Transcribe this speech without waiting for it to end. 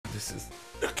this is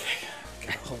okay.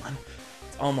 Okay, hold on.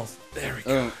 It's almost there. We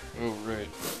go. Oh right.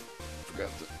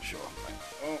 Forgot to show off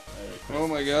my. Oh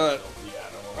my god.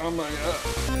 Oh my god.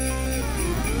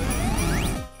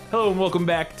 Hello and welcome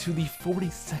back to the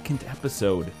 42nd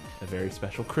episode, a very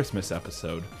special Christmas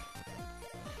episode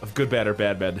of Good, Bad, or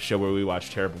Bad, the show where we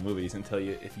watch terrible movies and tell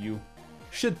you if you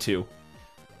should too.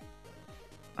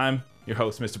 I'm your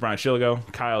host, Mr. Brian Shilligo.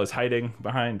 Kyle is hiding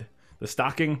behind the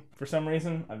stocking for some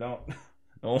reason. I don't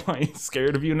know why he's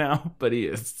scared of you now, but he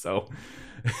is. So,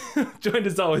 joined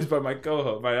as always by my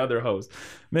co-host, my other host,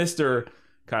 Mr.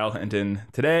 Kyle Hinton.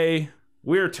 Today,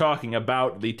 we're talking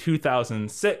about the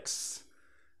 2006,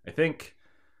 I think,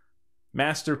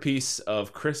 masterpiece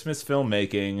of Christmas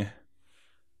filmmaking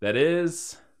that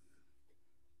is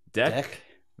Deck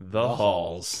the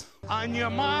Halls. On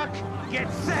your mark,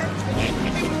 get set.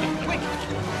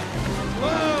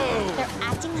 Whoa! They're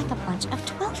acting like a bunch of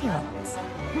 12-year-olds.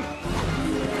 I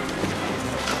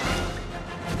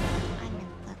mean,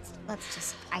 let's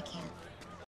just, I can't.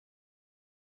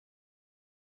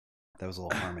 That was a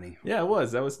little harmony. Yeah, it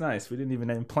was. That was nice. We didn't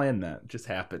even plan that. It just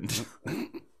happened.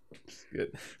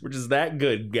 Good. We're just that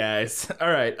good, guys.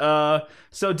 All right.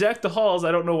 So Deck the Halls.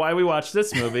 I don't know why we watched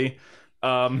this movie,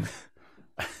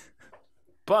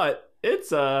 but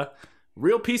it's a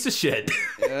real piece of shit.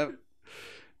 Yep.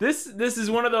 This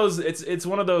is one of those. It's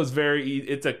one of those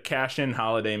it's a cash-in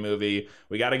holiday movie.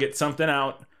 We got to get something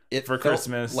out for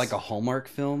Christmas. Like a Hallmark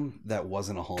film that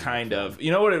wasn't a Hallmark kind film. of. You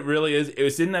know what it really is? It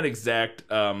was in that exact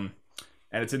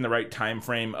and it's in the right time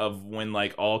frame of when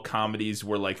like all comedies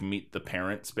were like Meet the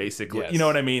Parents, basically. Yes. You know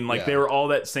what I mean? Like Yeah. they were all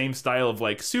that same style of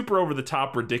like super over the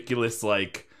top, ridiculous.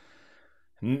 Like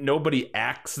nobody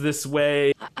acts this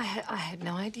way. I had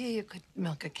no idea you could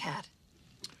milk a cat.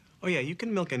 Oh yeah, you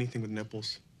can milk anything with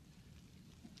nipples.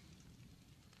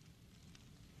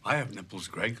 I have nipples,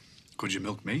 Greg. Could you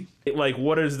milk me? Like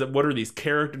what are these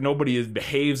characters? Nobody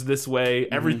behaves this way.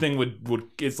 Mm-hmm. Everything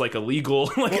it's like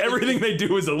illegal. Like everything they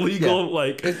do is illegal. Yeah.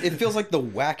 Like it feels like the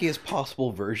wackiest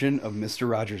possible version of Mr.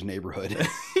 Rogers' Neighborhood.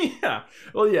 yeah.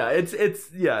 Well, yeah.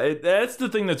 That's the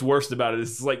thing that's worst about it.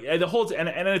 Is like the whole and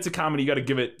it's a comedy. You got to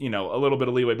give it a little bit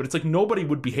of leeway. But it's like nobody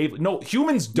would behave. No,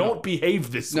 humans don't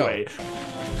behave this way.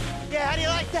 Yeah, how do you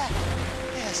like that?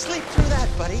 Yeah, sleep through that,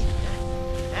 buddy.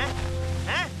 Huh?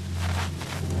 Huh?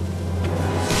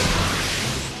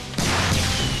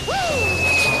 Woo!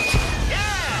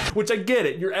 Yeah! Which I get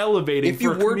it. You're elevating. If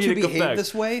you for were to comedic behave effect.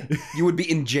 this way, you would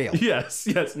be in jail. Yes.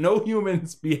 No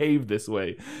humans behave this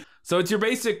way. So it's your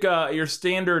basic, your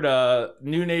standard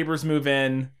new neighbors move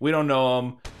in. We don't know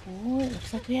them. Ooh, it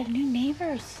looks like we have new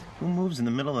neighbors. Who moves in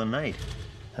the middle of the night?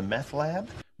 A meth lab?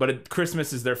 But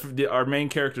Christmas is our main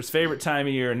character's favorite time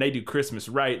of year, and they do Christmas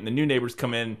right. And the new neighbors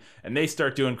come in, and they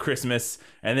start doing Christmas,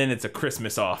 and then it's a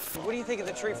Christmas off. What do you think of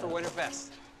the tree for Winterfest?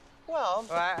 Well,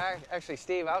 actually,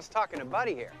 Steve, I was talking to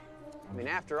Buddy here. I mean,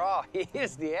 after all, he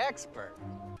is the expert.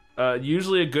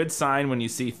 Usually a good sign when you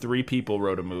see 3 people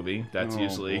wrote a movie. That's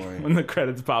usually when the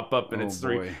credits pop up and it's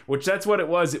 3. Boy. Which that's what it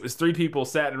was. It was 3 people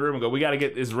sat in a room and go, we got to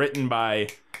get this written by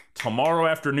tomorrow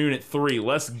afternoon at 3.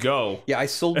 Let's go. Yeah, I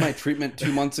sold my treatment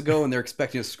 2 months ago, and they're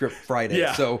expecting a script Friday.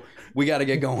 Yeah. So we got to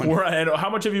get going. And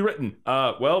how much have you written?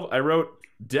 Well, I wrote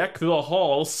Deck the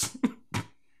Halls.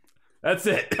 That's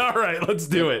it. All right, let's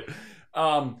do it.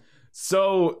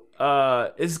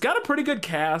 It's got a pretty good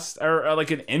cast, or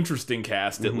like an interesting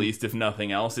cast, at least, if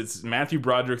nothing else. It's Matthew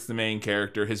Broderick's the main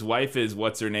character. His wife is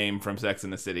what's her name from Sex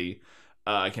and the City.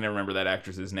 I can never remember that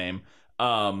actress's name.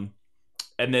 And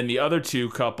then the other 2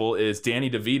 couple is Danny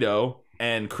DeVito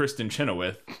and Kristen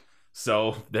Chenoweth.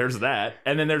 So there's that.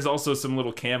 And then there's also some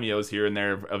little cameos here and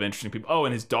there of interesting people. Oh,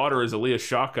 and his daughter is Aaliyah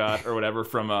Shawkat or whatever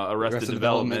from Arrested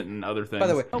Development and other things. By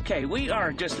the way, Okay, we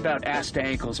are just about ass to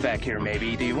ankles back here,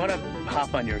 maybe. Do you want to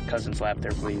hop on your cousin's lap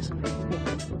there, please?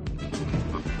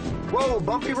 Whoa,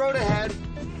 bumpy road ahead.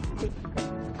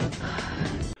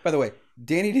 by the way,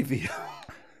 Danny DeVito.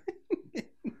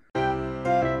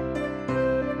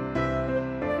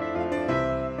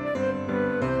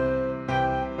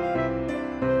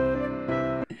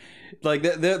 Like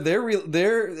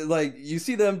they're like, you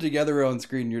see them together on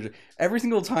screen. You're just, every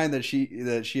single time that she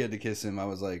had to kiss him, I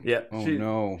was like, yeah, oh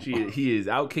no, he is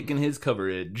out kicking his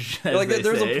coverage. Like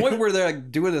there's a point where they're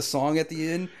like doing a song at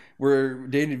the end where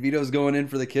Danny DeVito's going in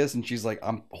for the kiss, and she's like,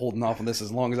 I'm holding off on this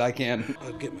as long as I can.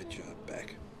 I'll get my job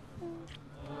back.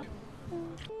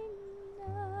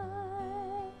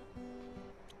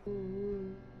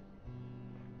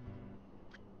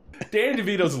 Danny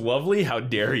DeVito's lovely. How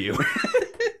dare you?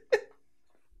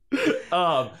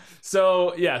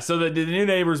 So the new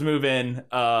neighbors move in,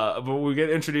 but we get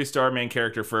introduced to our main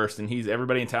character first, and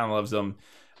everybody in town loves him.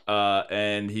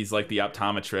 and he's like the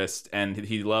optometrist, and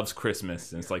he loves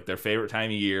Christmas, and it's like their favorite time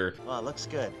of year. Oh, it looks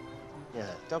good. Yeah,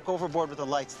 don't go overboard with the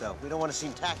lights, though. We don't want to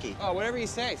seem tacky. Oh, whatever you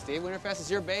say, Steve. Winterfest is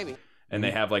your baby. And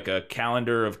they have like a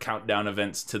calendar of countdown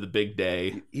events to the big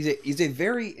day. It's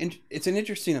an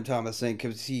interesting optometrist thing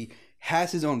because he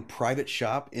has his own private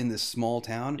shop in this small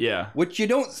town. Yeah. Which you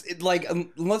don't like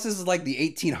unless this is like the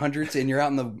 1800s and you're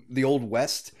out in the old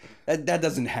west. That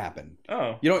doesn't happen.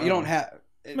 Oh. You don't have.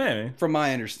 Maybe. From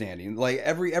my understanding, like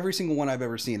every single one I've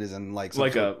ever seen is in like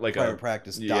some private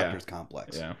practice doctor's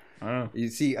complex. Yeah. I don't know. You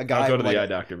see a guy. I'll go to the eye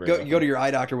doctor. You go to your eye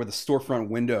doctor with a storefront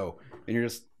window, and you're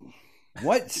just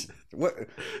what?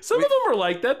 Some of them are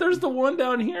like that. There's the one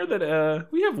down here that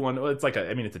we have one. It's like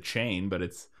it's a chain, but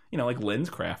it's like Lens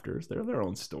Crafters. They're their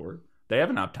own store. They have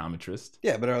an optometrist.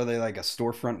 Yeah, but are they like a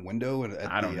storefront window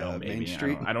at I don't know, maybe. Main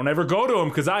Street? I don't ever go to them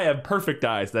because I have perfect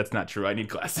eyes. That's not true. I need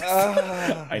glasses.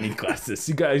 I need glasses.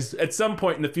 You guys, at some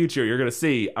point in the future, you're gonna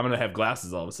see I'm gonna have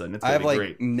glasses all of a sudden. It's gonna be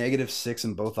great. -6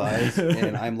 in both eyes,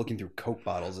 and I'm looking through Coke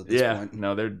bottles at this point.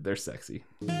 No, they're sexy.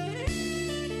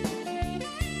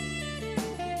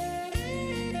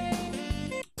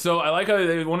 So I like how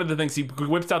one of the things he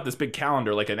whips out this big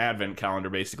calendar, like an advent calendar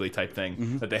basically type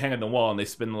thing that they hang on the wall and they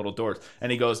spin the little doors.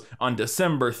 And he goes, on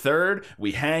December 3rd,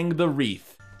 we hang the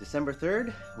wreath. December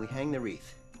 3rd, we hang the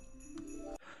wreath.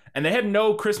 And they had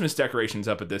no Christmas decorations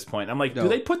up at this point. I'm like, do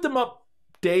they put them up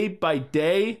day by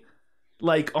day?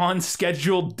 Like on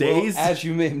scheduled days? Well, as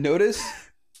you may have noticed,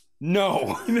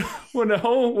 no. Well,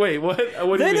 no. Wait, what?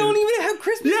 They don't even have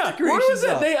Christmas decorations. What was it?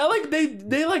 up.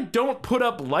 They don't put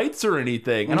up lights or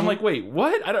anything. And I'm like, wait,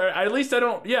 what? At least I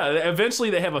don't. Yeah, eventually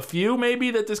they have a few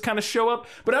maybe that just kind of show up.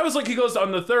 But I was like, he goes,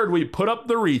 on the 3rd, we put up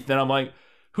the wreath. And I'm like,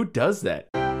 who does that?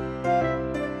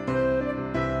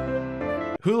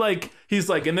 He's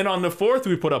like, and then on the 4th,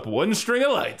 we put up 1 string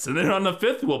of lights. And then on the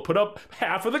 5th, we'll put up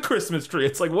half of the Christmas tree.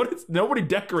 It's like, nobody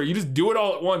decorate. You just do it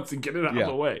all at once and get it out of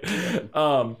the way.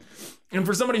 And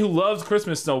for somebody who loves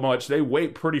Christmas so much, they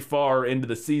wait pretty far into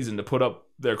the season to put up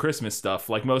their Christmas stuff.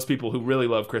 Like most people who really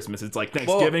love Christmas, it's like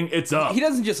Thanksgiving, it's up. He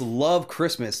doesn't just love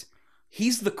Christmas.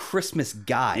 He's the Christmas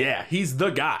guy. Yeah, he's the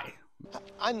guy.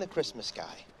 I'm the Christmas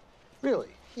guy. Really?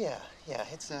 Yeah.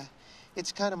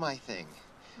 It's kind of my thing.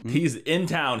 He's in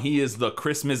town. He is the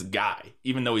Christmas guy,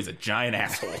 even though he's a giant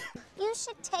asshole. You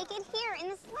should take it here in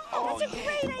the slab. Oh, That's a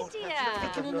great idea.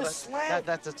 Take it in the slab.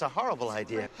 That's a horrible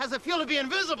idea. How's it feel to be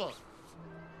invisible?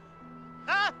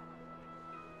 Huh?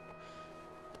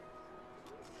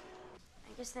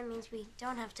 I guess that means we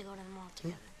don't have to go to the mall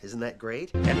together. Isn't that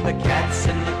great? And the cat's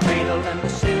in the cradle and the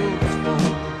silver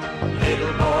spoon.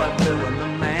 Little boy blue and the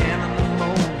man on the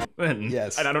moon.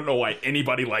 Yes. And I don't know why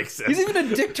anybody likes him. He's even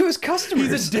a dick to his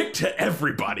customers. He's a dick to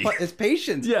everybody. But his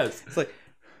patients. Yes. It's like,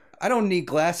 I don't need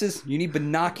glasses. You need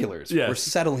binoculars. Yes. We're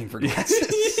settling for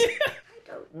glasses.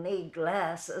 Need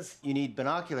glasses. You need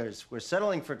binoculars. We're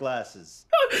settling for glasses.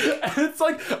 It's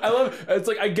like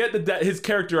I get that his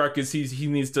character arc is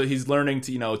he's learning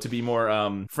to to be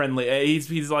more friendly.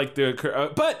 He's like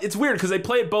but it's weird because they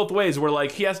play it both ways where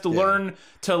like he has to learn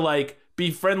to like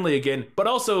be friendly again, but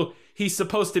also he's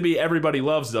supposed to be everybody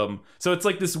loves them. So it's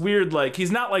like this weird, like,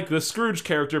 he's not like the Scrooge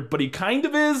character, but he kind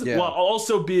of is, while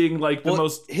also being like the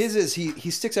most... His is,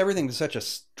 he sticks everything to such a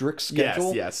strict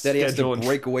schedule that he has to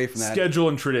break away from that. Schedule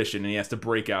and tradition, and he has to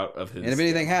break out of his... And if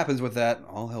anything happens with that,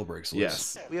 all hell breaks loose.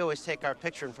 Yes. We always take our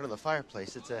picture in front of the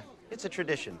fireplace. It's a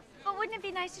tradition. But wouldn't it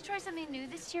be nice to try something new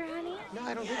this year, honey? No,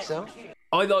 I don't think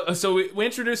so. So we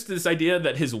introduced this idea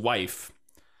that his wife...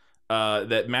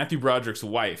 that Matthew Broderick's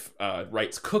wife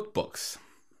writes cookbooks,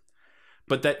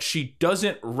 but that she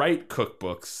doesn't write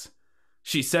cookbooks.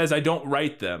 She says, I don't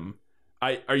write them.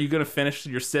 Are you going to finish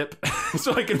your sip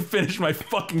so I can finish my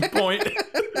fucking point?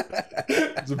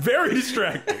 It's very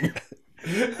distracting.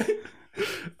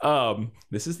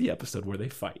 This is the episode where they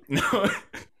fight.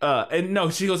 And no,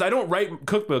 she goes, I don't write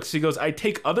cookbooks. She goes, I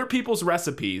take other people's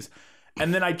recipes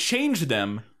and then I change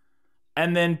them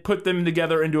and then put them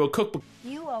together into a cookbook.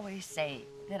 You always say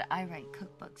that I write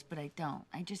cookbooks, but I don't.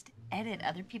 I just edit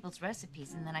other people's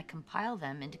recipes and then I compile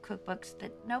them into cookbooks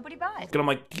that nobody buys. And I'm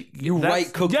like, you write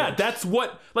cookbooks. Yeah, that's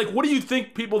what, like, what do you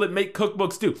think people that make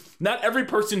cookbooks do? Not every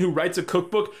person who writes a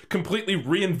cookbook completely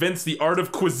reinvents the art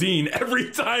of cuisine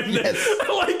every time.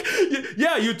 Like,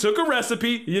 yeah, you took a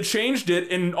recipe, you changed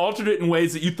it and altered it in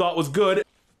ways that you thought was good.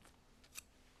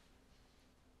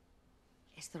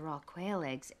 It's the raw quail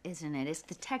eggs, isn't it? It's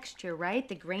the texture, right?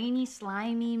 The grainy,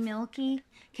 slimy, milky.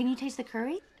 Can you taste the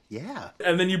curry? Yeah.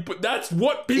 And then you put, that's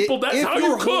what people, that's how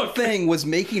you cook. If your whole thing was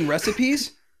making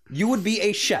recipes, you would be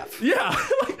a chef. Yeah.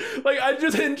 Like I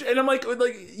just and I'm like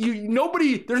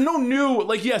nobody. There's no new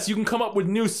like. Yes, you can come up with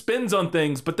new spins on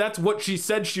things, but that's what she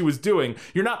said she was doing.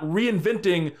 You're not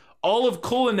reinventing all of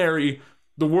culinary.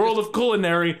 The world of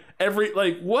culinary,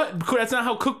 what? That's not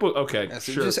how cookbook. Okay, Yeah,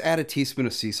 so sure. just add a teaspoon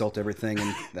of sea salt to everything,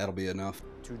 and that'll be enough.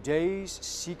 Today's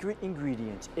secret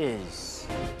ingredient is...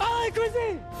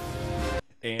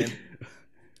 And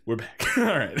we're back. All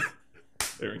right,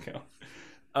 there we go.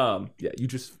 Yeah,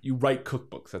 you write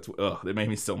cookbooks. That's what. They made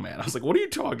me so mad. I was like, what are you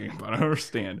talking about? I don't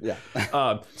understand. Yeah.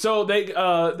 So they,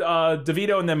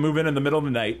 DeVito and them move in the middle of the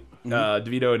night.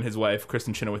 DeVito and his wife,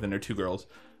 Kristen Chenoweth, and their 2 girls.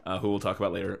 Who we'll talk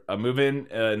about later, move in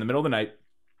the middle of the night,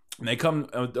 and they come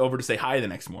over to say hi the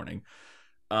next morning,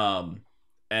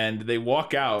 and they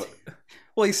walk out.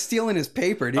 Well, he's stealing his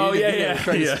paper.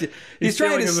 He's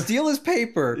trying to steal his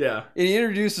paper. Yeah, and he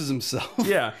introduces himself.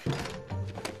 Yeah.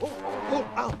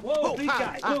 Whoa, big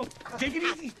guy. Whoa, take it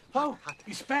easy. Oh,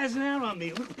 he's spazzing out on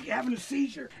me. Look, he's having a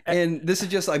seizure. And this is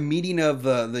just a meeting of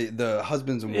the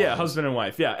husbands and wives. Yeah, husband and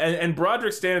wife. Yeah, and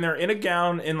Broderick's standing there in a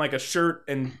gown, in like a shirt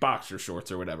and boxer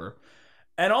shorts or whatever.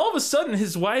 And all of a sudden,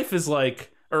 his wife is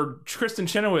like, or Kristen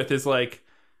Chenoweth is like,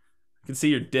 I can see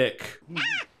your dick.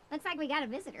 Looks like we got a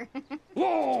visitor.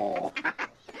 Whoa!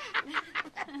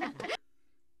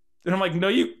 And I'm like, no,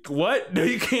 you what? No,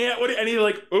 you can't. What? And he's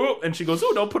like, oh, and she goes,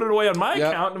 oh, don't put it away on my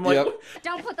account. And I'm like, what?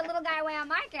 Don't put the little guy away on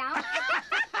my account.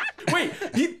 Wait,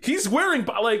 he's wearing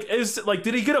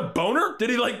did he get a boner?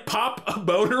 Did he like pop a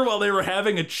boner while they were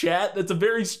having a chat? That's a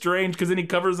very strange because then he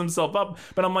covers himself up.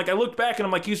 But I'm like, I looked back and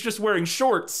I'm like, he's just wearing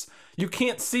shorts. You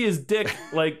can't see his dick,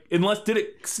 like, unless did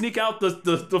it sneak out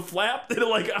the flap? Did it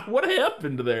like what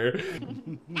happened there?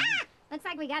 Looks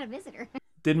like we got a visitor.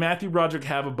 Did Matthew Broderick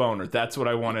have a boner? That's what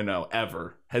I want to know.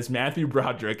 Ever. Has Matthew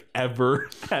Broderick ever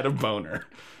had a boner?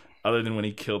 Other than when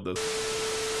he killed those.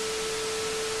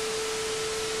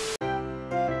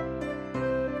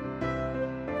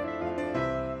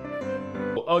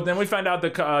 Oh, then we find out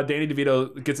that Danny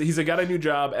DeVito he's got a new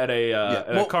job at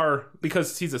a car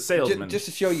because he's a salesman. Just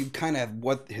to show you kind of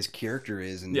what his character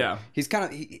is. And yeah. He's kind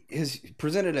of he's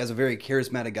presented as a very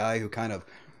charismatic guy who kind of,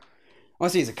 I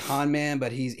want to say he's a con man,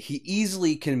 but he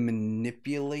easily can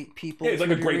manipulate people. Yeah, he's like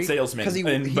a great salesman. Because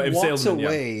he walks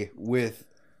away with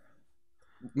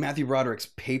Matthew Broderick's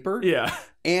paper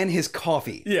and his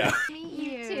coffee. Yeah.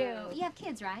 You too. You have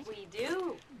kids, right? We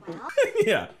do. Well.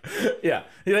 Yeah.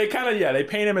 They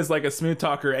paint him as like a smooth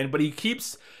talker, but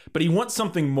he wants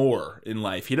something more in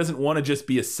life. He doesn't want to just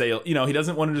be a he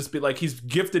doesn't want to just be like, he's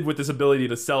gifted with this ability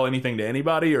to sell anything to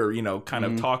anybody or, kind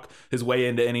of talk his way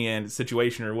into any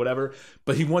situation or whatever.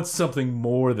 But he wants something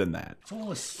more than that. It's all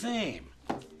the same.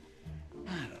 I don't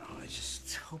know. I was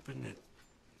just hoping that,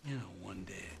 one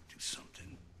day I'd do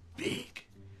something big.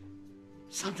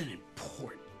 Something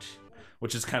important.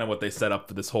 Which is kind of what they set up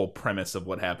for this whole premise of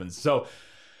what happens. So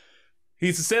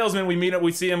he's a salesman.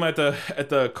 We see him at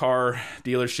the car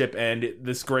dealership, and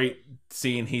this great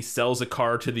scene. He sells a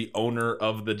car to the owner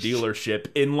of the dealership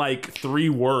in like 3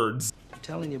 words. I'm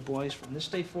telling you, boys, from this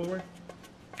day forward,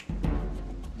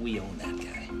 we own that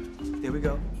guy. There we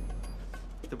go.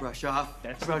 The brush off.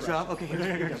 That's the brush off. Okay,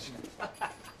 here.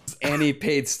 And he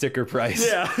paid sticker price.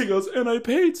 Yeah, he goes, and I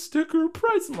paid sticker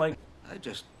price. I'm like, I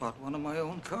just bought one of my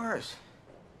own cars.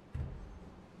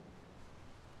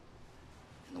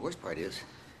 And the worst part is,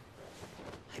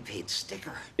 I paid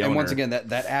sticker. And once again,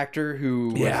 that actor who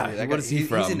what is he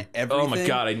from? He's in everything. Oh my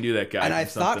god, I knew that guy. And I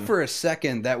thought for a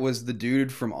second that was the dude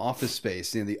from Office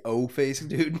Space, the O face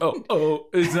dude. Oh,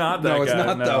 it's not that guy. No, it's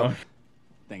not though.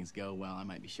 Things go well, I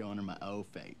might be showing her my O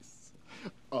face.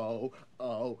 Oh.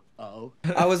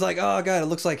 I was like, oh god, it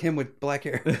looks like him with black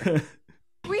hair.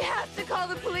 We have to call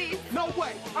the police. No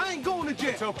way. I ain't going to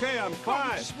jail. It's okay. I'm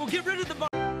fine. We'll get rid of the bar.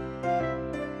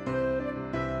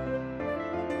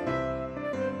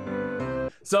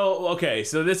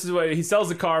 So this is where he sells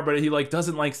the car, but he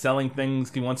doesn't like selling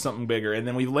things. He wants something bigger. And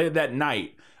then we laid that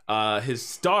night.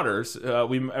 His daughters. At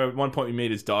one point we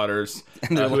made his daughters,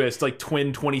 who has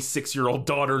twin 26-year-old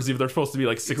daughters. Even they're supposed to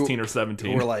be 16 or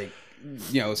 17. Who are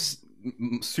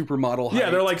supermodel height. Yeah,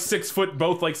 they're 6 foot,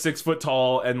 both 6 foot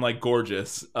tall and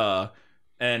gorgeous.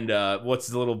 And what's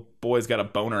the little boy's got a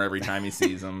boner every time he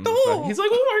sees him. Oh. He's like,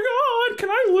 oh my god, can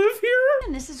I live here?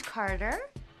 And this is Carter.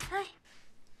 Hi.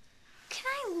 Can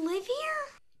I live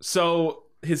here? So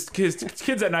his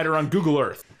kids at night are on Google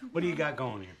Earth. What do you got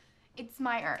going here? It's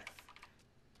My Earth.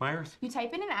 My Earth? You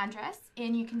type in an address,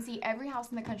 and you can see every house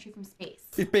in the country from space.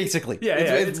 Basically.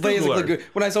 It's basically good.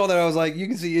 When I saw that, I was like, you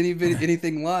can see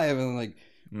anything live. And I'm like,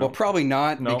 well, probably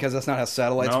not, because that's not how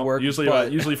satellites work.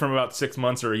 Usually from about 6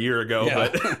 months or a year ago. Yeah.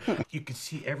 But you can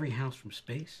see every house from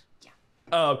space? Yeah.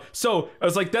 So I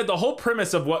was like, that the whole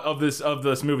premise of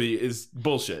this movie is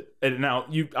bullshit. And now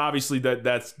you obviously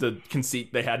that's the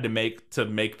conceit they had to make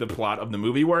the plot of the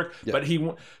movie work. Yeah. But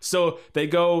so they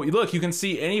go, look, you can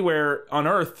see anywhere on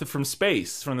Earth from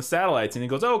space, from the satellites, and he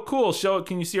goes, oh cool, show it.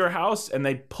 Can you see our house? And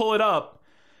they pull it up,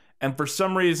 and for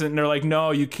some reason they're like,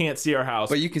 no, you can't see our house.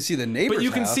 But you can see the neighbor's house. But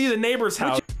you can see the neighbor's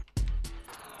house.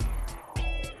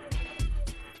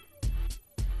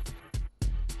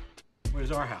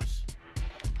 Where's our house?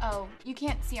 Oh, you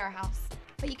can't see our house,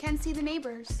 but you can see the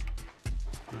neighbors.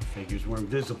 My figures were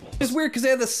invisible. It's weird because they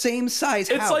have the same size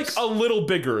house. It's like a little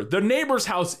bigger. The neighbor's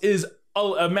house is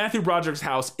Matthew Broderick's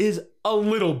house is a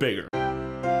little bigger.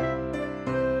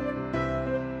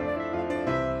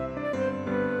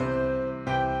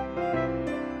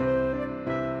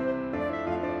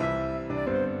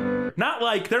 Not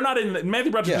like they're not in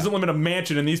Matthew Broderick doesn't live in a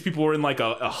mansion and these people are in like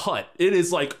a hut. It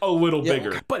is like a little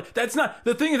bigger. But that's not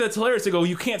the thing that's hilarious to go,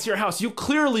 you can't see your house. You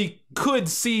clearly could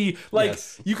see, like,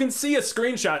 you can see a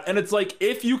screenshot and it's like,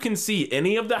 if you can see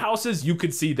any of the houses, you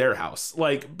could see their house.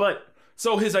 Like, but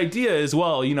so his idea is,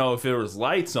 well, you know, if there was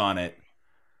lights on it,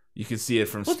 you can see it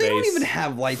from space. Well, they don't even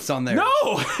have lights on there. No,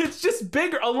 it's just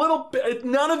bigger, a little bit.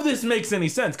 None of this makes any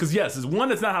sense. Because yes, one,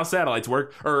 that's not how satellites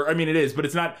work. Or, I mean, it is, but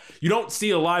it's not, you don't see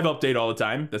a live update all the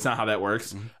time. That's not how that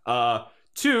works.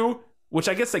 Two, which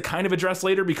I guess they kind of address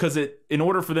later because in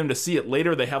order for them to see it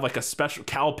later, they have like a special,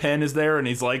 Cal Penn is there and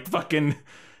he's like fucking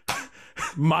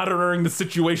monitoring the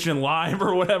situation live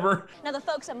or whatever. Now the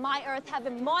folks at My Earth have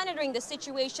been monitoring the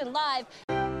situation live.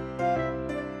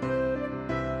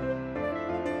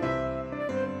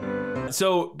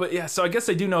 So, but yeah, so I guess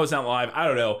they do know it's not live. I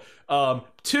don't know.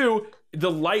 Two, the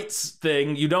lights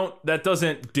thing, that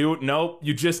doesn't do it. Nope.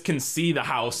 You just can see the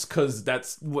house because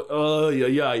that's,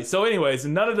 yeah. So anyways,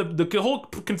 none of the whole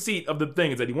conceit of the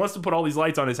thing is that he wants to put all these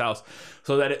lights on his house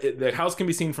so that the house can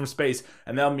be seen from space,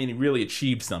 and that'll mean he really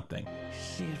achieved something.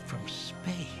 See it from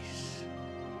space.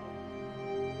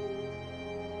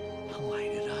 I'll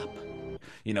light it up.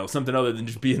 You know, something other than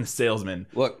just being a salesman.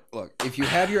 Look, if you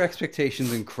have your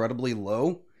expectations incredibly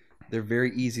low, they're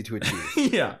very easy to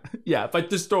achieve. Yeah. If I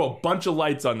just throw a bunch of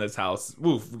lights on this house,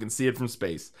 woof, we can see it from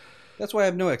space. That's why I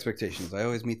have no expectations. I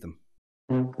always meet them.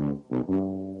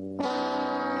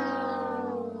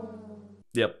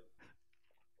 Yep.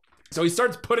 So he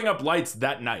starts putting up lights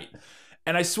that night.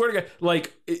 And I swear to God,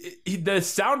 like, the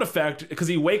sound effect, because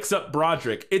he wakes up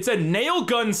Broderick, it's a nail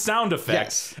gun sound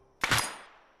effect. Yes.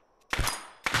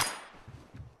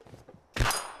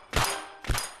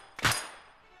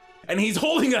 And he's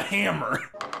holding a hammer.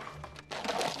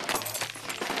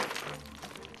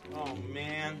 Oh,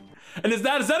 man. And is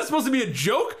that supposed to be a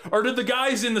joke? Or did the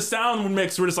guys in the sound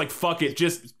mix were just like, fuck it,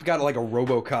 just... Got like a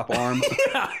RoboCop arm.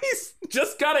 Yeah, he's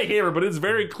just got a hammer, but it's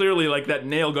very clearly like that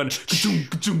nail gun.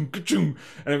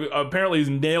 And apparently he's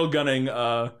nail gunning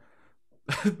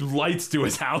lights to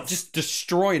his house. Just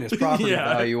destroying his property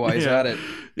value while he's at it.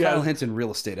 Kyle Hinton,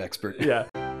 real estate expert. Yeah.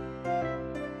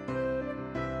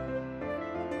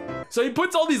 So he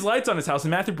puts all these lights on his house,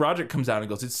 and Matthew Broderick comes out and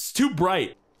goes, it's too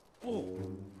bright. Oh,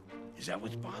 is that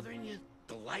what's bothering you?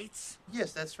 The lights?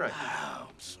 Yes, that's right. Oh,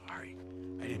 I'm sorry.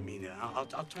 I didn't mean it. I'll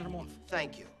turn them off.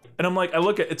 Thank you. And I'm like,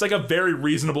 it's like a very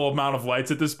reasonable amount of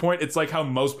lights at this point. It's like how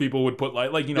most people would put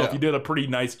light, like, you know, if you did a pretty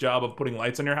nice job of putting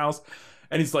lights on your house.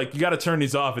 And he's like, you got to turn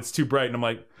these off. It's too bright. And I'm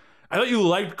like, I thought you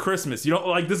liked Christmas. You don't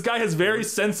like, this guy has very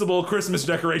sensible Christmas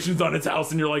decorations on his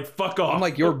house, and you're like, fuck off. I'm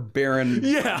like your barren,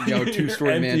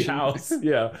 two-story mansion. House.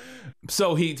 Yeah.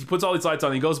 So he puts all these lights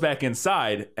on, he goes back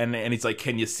inside, and he's like,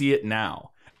 can you see it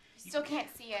now? Still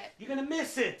can't see it. You're gonna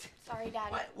miss it. Sorry,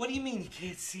 Daddy. What do you mean you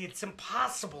can't see it? It's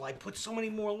impossible. I put so many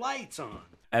more lights on.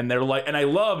 And they're like, and I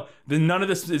love that none of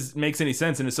this makes any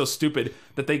sense, and it's so stupid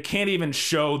that they can't even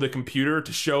show the computer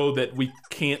to show that we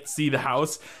can't see the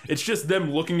house. It's just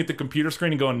them looking at the computer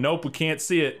screen and going, nope, we can't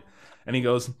see it. And he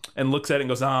goes and looks at it and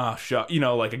goes, you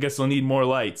know, like, I guess we'll need more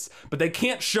lights. But they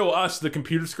can't show us the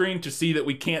computer screen to see that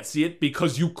we can't see it,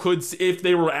 because you could, if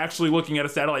they were actually looking at a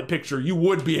satellite picture, you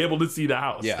would be able to see the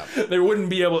house. Yeah. They wouldn't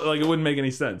be able, like, it wouldn't make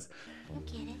any sense. You'll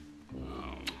get it.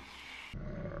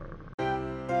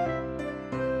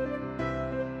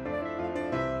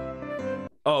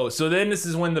 Oh, so then this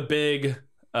is when the big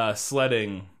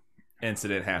sledding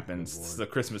incident happens. It's the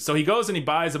Christmas. So he goes and he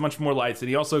buys a bunch more lights, and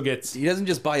he also gets... He doesn't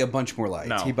just buy a bunch more lights.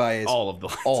 No, he buys all of the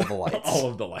lights. All the lights. All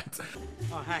of the lights.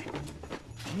 Oh, hi.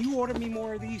 Can you order me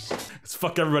more of these? It's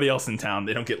fuck everybody else in town.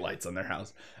 They don't get lights on their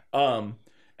house. And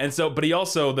And so, but he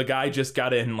also, the guy just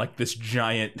got in like this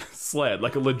giant sled,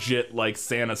 like a legit like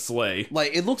Santa sleigh.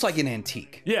 Like, it looks like an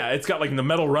antique. Yeah, it's got like the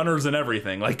metal runners and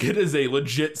everything. Like, it is a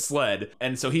legit sled.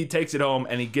 And so he takes it home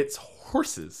and he gets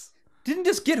horses. Didn't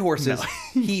just get horses,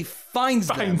 no. He finds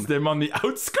them on the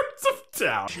outskirts of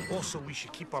town. Also, we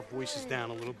should keep our voices down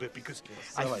a little bit because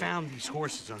I found these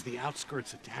horses on the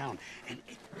outskirts of town, and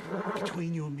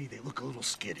between you and me, they look a little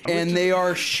skitty. And they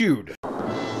are shoed.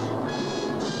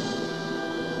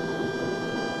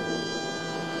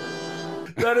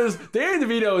 That is, Danny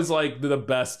DeVito is like the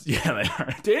best. Yeah, they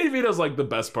are. Danny DeVito's like the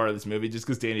best part of this movie, just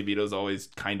because Danny DeVito's always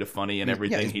kind of funny and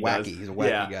everything he's he wacky. does. He's a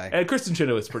wacky guy. And Kristen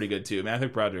Chenoweth is pretty good too. Matthew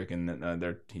Broderick, and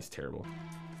he's terrible.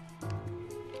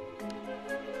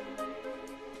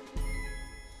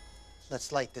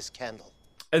 Let's light this candle.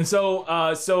 And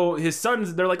so, so his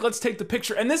sons, they're like, let's take the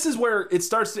picture. And this is where it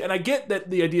starts to, and I get that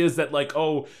the idea is that like,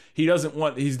 oh, he doesn't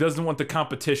want the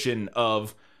competition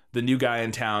of the new guy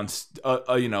in town,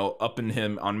 you know, upping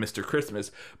him on Mr.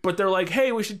 Christmas. But they're like,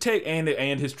 hey, we should take, and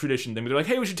his tradition thing. They're like,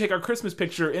 hey, we should take our Christmas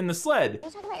picture in the sled.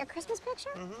 You're talking about your Christmas picture?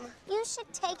 Mm-hmm. You should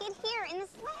take it here in the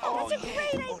sled. Oh, That's a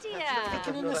great idea. Take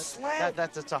it in the sled.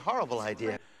 That's a horrible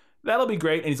idea. That'll be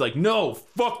great. And he's like, no,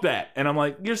 fuck that. And I'm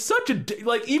like, you're such a,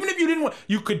 like, even if you didn't want,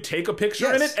 you could take a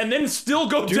picture in it and then still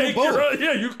go take your,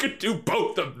 yeah, you could do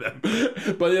both of them.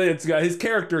 But it's got his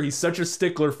character, he's such a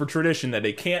stickler for tradition that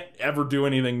they can't ever do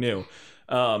anything new.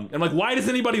 And like, why does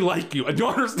anybody like you? I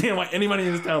don't understand why anybody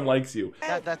in this town likes you.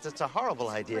 That's a horrible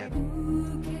idea.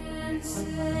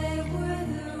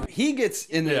 He gets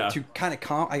in there to kind of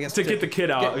I guess, to get the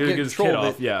kid out, get his kid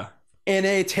off, yeah. And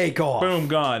a takeoff. Boom,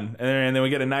 gone. And then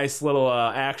we get a nice little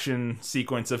action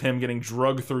sequence of him getting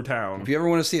drugged through town. If you ever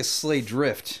want to see a sleigh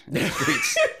drift in the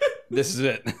streets, this is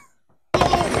it. Oh,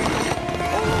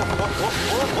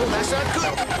 that's not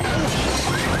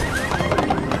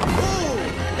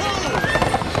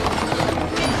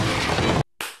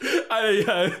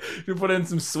good. You put in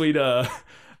some sweet who's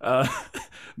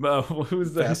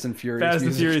the Fast and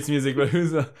Furious music, but who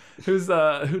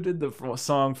did the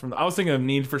song from I was thinking of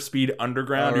Need for Speed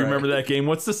Underground. Do you remember that game?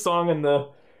 What's the song in the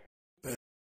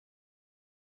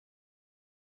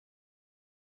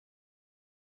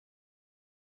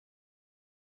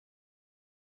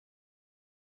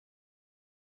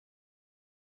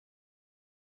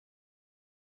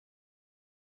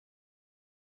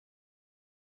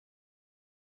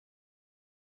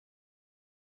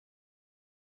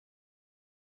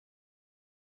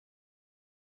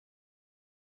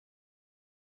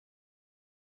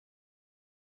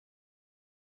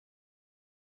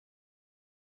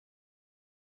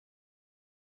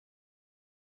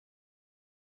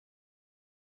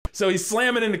So he's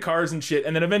slamming into cars and shit,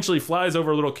 and then eventually flies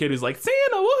over a little kid who's like,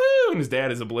 Santa, woohoo! And his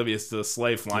dad is oblivious to the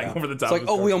sleigh flying over the top of his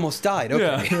car. We almost died. Okay.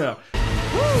 Yeah. Santa!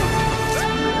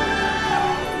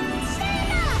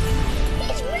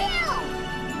 He's real!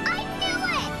 I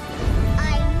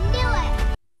knew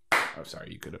it! Oh,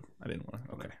 sorry, you could have. I didn't want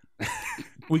to. Okay.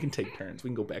 We can take turns. We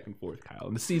can go back and forth, Kyle.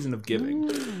 In the season of giving.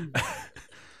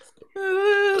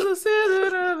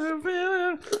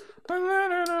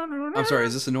 I'm sorry,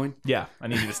 is this annoying? Yeah, I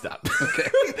need you to stop. Okay.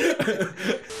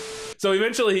 So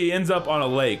eventually he ends up on a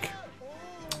lake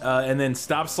and then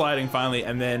stops sliding finally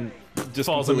and then just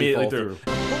falls immediately through.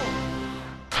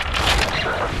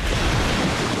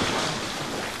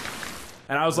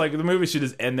 And I was like, the movie should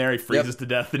just end there. He freezes to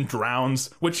death and drowns,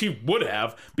 which he would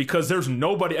have because there's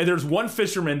nobody. There's one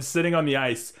fisherman sitting on the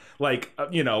ice, like,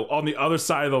 you know, on the other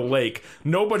side of the lake.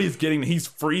 Nobody's getting, he's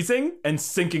freezing and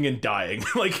sinking and dying.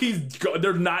 Like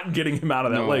they're not getting him out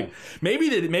of that lake.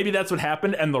 Maybe that's what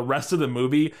happened. And the rest of the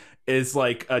movie is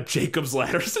like a Jacob's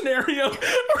Ladder scenario.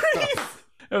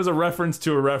 It was a reference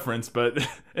to a reference, but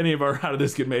any of our How Did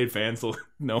This Get Made fans will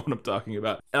know what I'm talking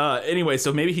about. Anyway,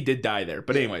 so maybe he did die there.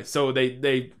 But anyway, so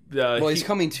well, he's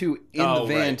coming to in the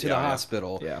van to the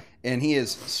hospital. Yeah. And he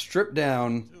is stripped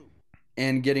down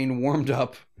and getting warmed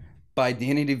up by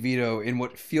Danny DeVito in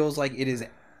what feels like it is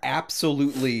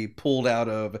absolutely pulled out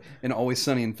of an Always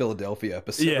Sunny in Philadelphia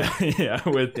episode. Yeah,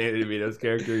 with Danny DeVito's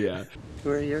character, yeah.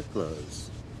 Where are your clothes?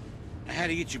 I had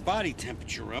to get your body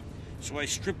temperature up. So I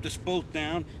stripped us both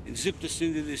down and zipped us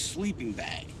into this sleeping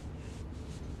bag.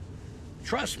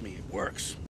 Trust me, it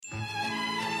works.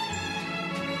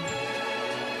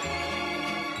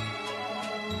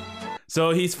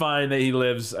 So he's fine that he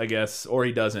lives, I guess, or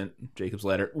he doesn't. Jacob's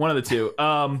Ladder, one of the two.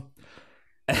 And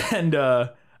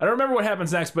I don't remember what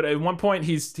happens next, but at one point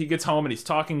he gets home and he's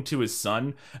talking to his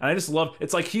son, and I just love.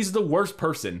 It's like he's the worst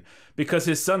person because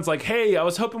his son's like, "Hey, I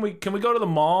was hoping can we go to the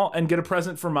mall and get a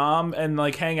present for Mom and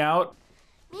like hang out?"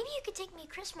 Maybe you could take me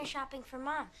Christmas shopping for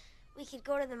Mom. We could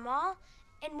go to the mall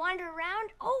and wander around?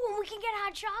 Oh, and we can get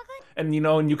hot chocolate? And, you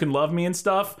know, and you can love me and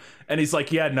stuff. And he's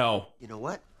like, yeah, no. You know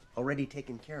what? Already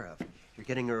taken care of. You're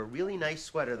getting her a really nice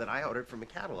sweater that I ordered from a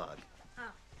catalog. Oh.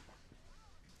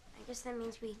 I guess that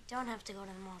means we don't have to go to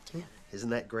the mall together. Isn't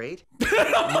that great?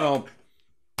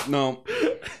 No.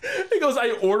 He goes,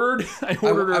 I ordered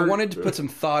her. I wanted to put some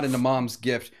thought into Mom's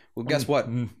gift. Well, guess what?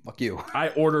 Fuck you. I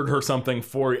ordered her something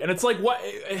for you. And it's like, what?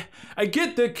 I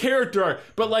get the character arc,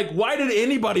 but like, why did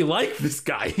anybody like this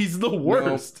guy? He's the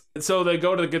worst. No. So they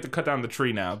go to get to cut down the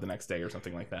tree now the next day or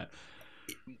something like that.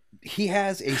 He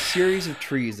has a series of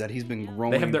trees that he's been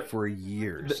growing for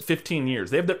years. 15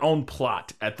 years. They have their own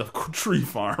plot at the tree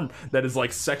farm that is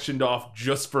like sectioned off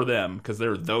just for them because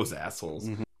they're those assholes.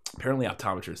 Mm-hmm. Apparently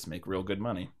optometrists make real good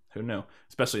money. Who knew?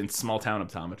 Especially in small town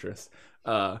optometrists.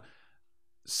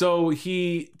 So do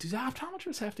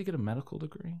optometrists have to get a medical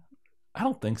degree? I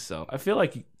don't think so. I feel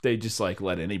like they just like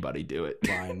let anybody do it.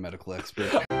 Blind medical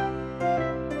expert.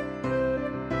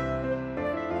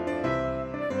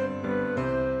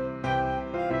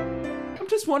 I'm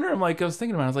just wondering, like, I was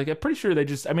thinking about it, I was like, I'm pretty sure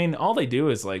all they do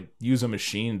is like use a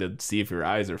machine to see if your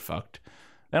eyes are fucked.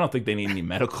 I don't think they need any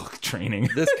medical training.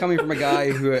 This coming from a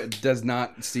guy who does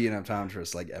not see an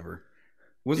optometrist like ever.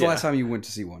 When was the last time you went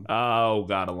to see one? Oh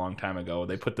God, a long time ago.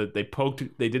 They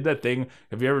did that thing.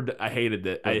 Have you ever? I hated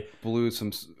it. I blew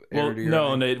some air to your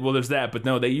eye. There's that, but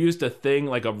no, they used a thing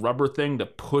like a rubber thing to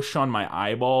push on my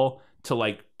eyeball to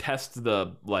like test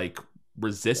the like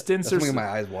resistance. That's making my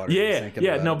eyes water.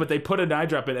 Yeah. But they put an eye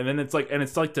drop in, and then it's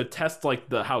like to test like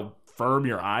how firm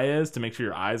your eye is, to make sure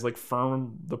your eye is like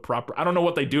firm the proper. I don't know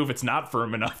what they do if it's not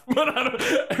firm enough, but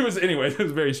it was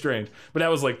very strange. But that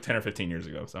was like 10 or 15 years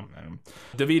ago. So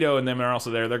DeVito and them are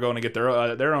also there. They're going to get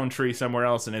their own tree somewhere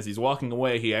else, and as he's walking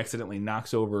away, he accidentally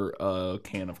knocks over a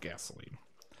can of gasoline.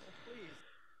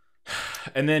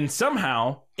 And then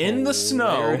somehow in the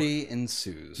snow, hilarity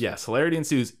ensues. Yes, hilarity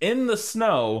ensues. In the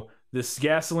snow, this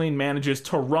gasoline manages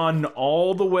to run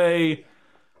all the way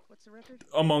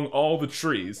among all the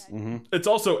trees. Mm-hmm. It's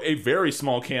also a very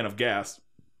small can of gas,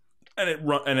 and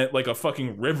it like a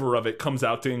fucking river of it comes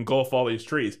out to engulf all these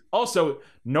trees. Also,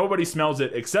 nobody smells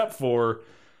it except for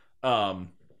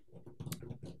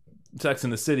Sex in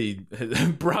the City,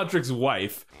 Broderick's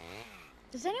wife.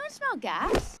 Does anyone smell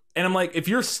gas? And I'm like, if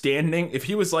he was standing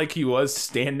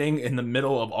in the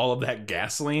middle of all of that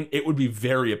gasoline, it would be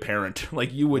very apparent.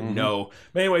 Like, you would know.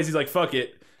 But anyways, he's like, fuck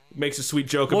it. Makes a sweet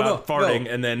joke about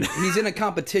farting, and then he's in a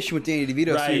competition with Danny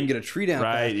DeVito so he can get a tree down.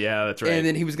 Right, yeah, that's right. And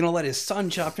then he was gonna let his son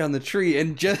chop down the tree,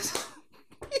 and just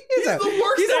he's the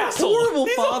worst asshole.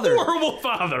 He's a horrible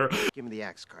father. Give him the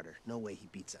axe, Carter. No way he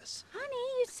beats us.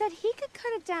 Honey, you said he could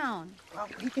cut it down. Well,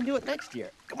 he can do it next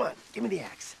year. Come on, give me the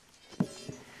axe.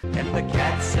 And the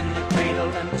cat's in the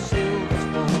cradle and the silver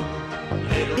spoon.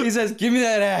 He says, give me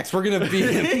that axe, we're gonna beat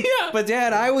him. Yeah. But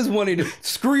Dad, I was wanting to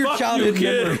screw your childhood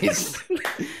memories.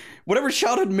 Whatever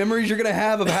childhood memories you're gonna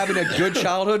have of having a good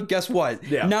childhood, guess what?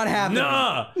 Yeah. Not happening.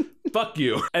 Nah, fuck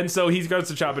you. And so he goes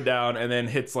to chop it down, and then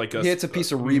hits like a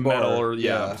piece of rebar metal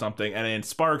or something, and then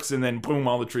sparks, and then boom,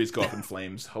 all the trees go up in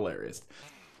flames. Hilarious.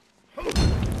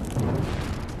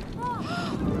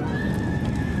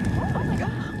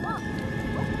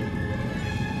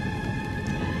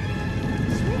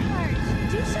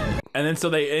 And then so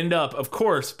they end up, of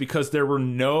course, because there were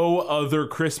no other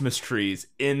Christmas trees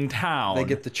in town. They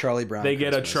get the Charlie Brown. They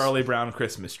get a Charlie Brown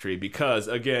Christmas tree because,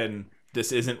 again,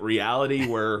 this isn't reality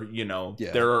where,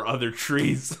 there are other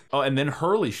trees. Oh, and then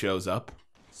Hurley shows up.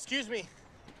 Excuse me.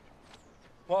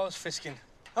 Wallace Fiskin.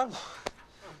 Oh,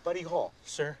 Buddy Hall,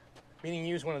 sir. Meeting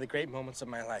you is one of the great moments of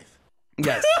my life.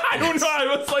 Yes. I don't know.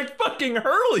 I was like, fucking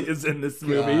Hurley is in this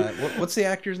movie. What's the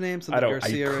actor's name? I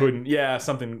couldn't. Yeah,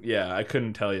 something. Yeah, I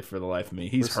couldn't tell you for the life of me.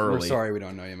 He's Hurley. We're sorry, we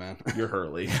don't know you, man. You're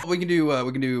Hurley. We can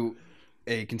do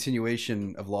a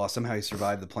continuation of Law. Somehow he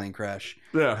survived the plane crash.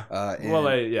 Yeah.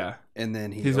 And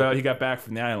then he got back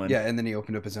from the island. Yeah, and then he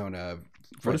opened up his own.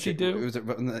 What does he do?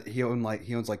 He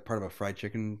owns part of a fried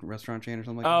chicken restaurant chain or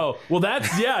something like that. Oh, well,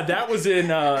 that was in.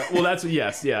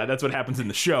 That's what happens in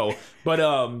the show. But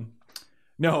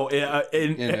no,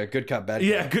 in Good Cop, Bad Cop.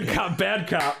 Yeah, Good Cop, Bad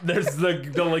Cop. There's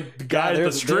the guy at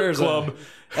the strip club.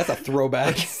 That's a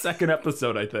throwback. Second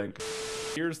episode, I think.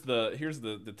 Here's the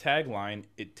tagline.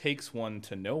 It takes one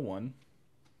to know one.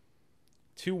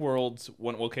 Two worlds,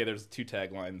 one. Okay, there's two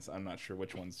taglines. I'm not sure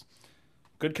which ones.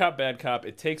 Good Cop, Bad Cop.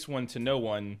 It takes one to know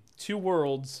one. Two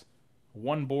worlds,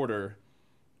 one border,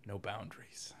 no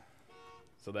boundaries.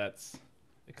 So that's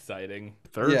exciting.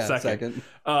 Second.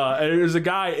 And there's a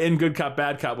guy in Good Cop,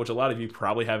 Bad Cop, which a lot of you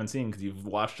probably haven't seen because you've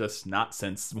watched us not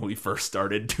since when we first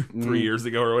started 3 years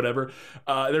ago or whatever.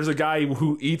 There's a guy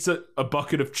who eats a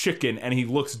bucket of chicken and he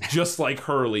looks just like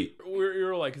Hurley. You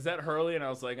were like, is that Hurley? And I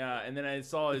was like, and then I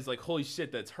saw, he's like, holy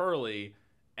shit, that's Hurley.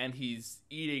 And he's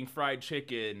eating fried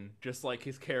chicken just like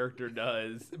his character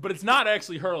does, but it's not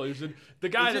actually Hurley. The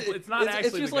guy it's not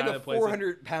actually the guy that plays. It's just like a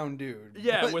 400-pound dude.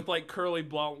 Yeah, with like curly,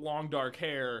 blonde, long, dark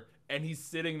hair, and he's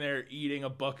sitting there eating a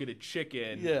bucket of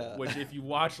chicken. Yeah. Which, if you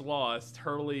watch Lost,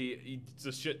 Hurley eats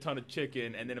a shit ton of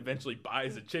chicken and then eventually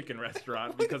buys a chicken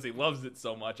restaurant because he loves it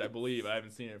so much. I believe I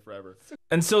haven't seen it forever.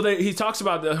 And so he talks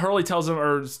about Hurley tells him,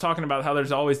 or is talking about how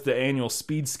there's always the annual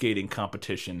speed skating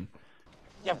competition.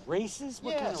 You have races?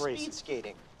 What kind of races? Speed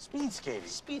skating. Speed skating.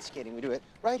 Speed skating. We do it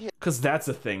right here. Because that's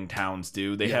a thing towns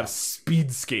do. They have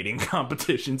speed skating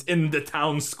competitions in the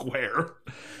town square.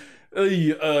 All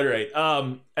right.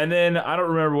 And then I don't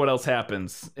remember what else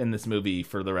happens in this movie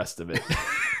for the rest of it.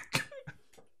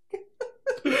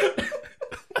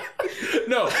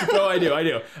 No, I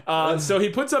do. So he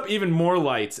puts up even more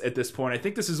lights at this point. I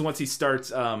think this is once he starts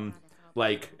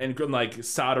soldering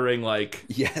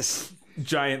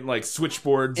giant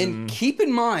switchboards. And keep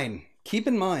in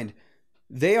mind,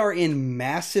 they are in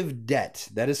massive debt.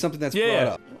 That is something that's brought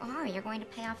up. You're going to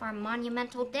pay off our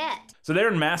monumental debt. So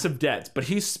they're in massive debt, but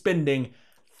he's spending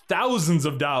thousands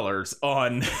of dollars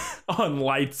on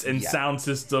lights and sound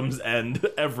systems and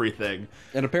everything.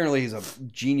 And apparently he's a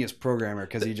genius programmer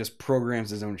because he just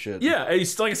programs his own shit. Yeah,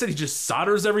 he's, like I said, he just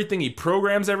solders everything. He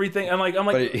programs everything. I'm like,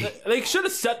 they should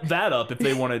have set that up if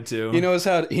they wanted to. He knows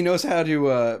how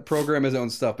to program his own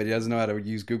stuff, but he doesn't know how to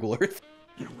use Google Earth.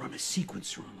 I'm gonna run a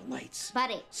sequencer on the lights.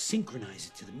 Buddy. Synchronize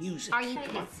it to the music. Are you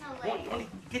kidding?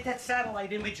 Get that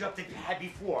satellite image up that you had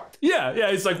before.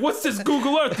 Yeah, he's like, what's this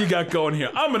Google Earth you got going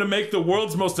here? I'm gonna make the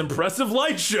world's most impressive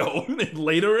light show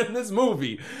later in this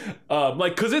movie.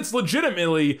 Because it's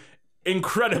legitimately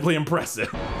incredibly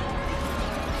impressive.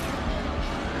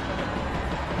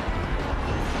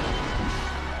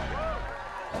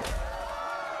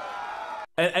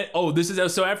 This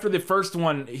is so after the first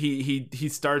one, he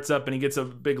starts up and he gets a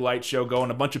big light show going.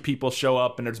 A bunch of people show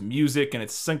up and there's music and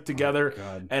it's synced together.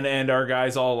 And our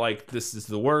guys all like, this is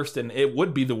the worst, and it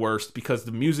would be the worst because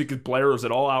the music blares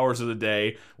at all hours of the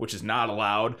day, which is not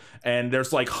allowed. And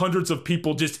there's like hundreds of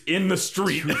people just in the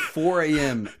street. 4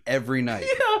 a.m. every night.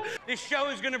 Yeah. This show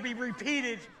is going to be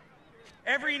repeated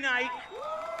every night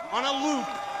on a loop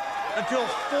until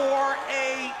 4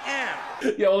 a.m.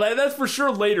 Yeah, well, that's for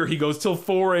sure. Later, he goes till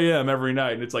 4 a.m. every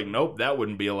night, and it's like, nope, that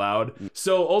wouldn't be allowed.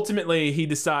 So ultimately, he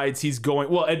decides he's going.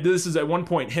 Well, this is at one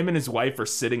point, him and his wife are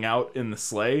sitting out in the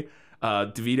sleigh.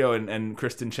 DeVito and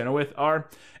Kristen Chenoweth are.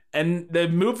 And the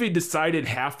movie decided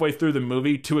halfway through the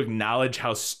movie to acknowledge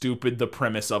how stupid the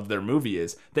premise of their movie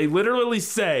is. They literally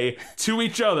say to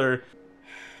each other,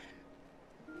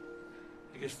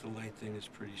 I guess the light thing is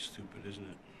pretty stupid, isn't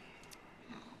it?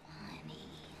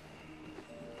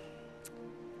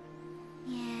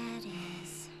 Yeah, it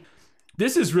is.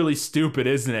 This is really stupid,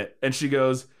 isn't it? And he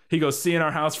goes, seeing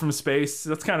our house from space,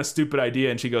 that's kind of stupid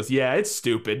idea. And she goes, yeah, it's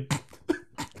stupid.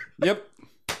 Yep.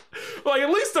 Like,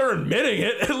 at least they're admitting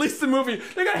it. At least the movie,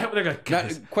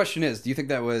 Question is, do you think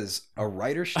that was a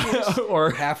writer's choice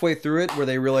or halfway through it where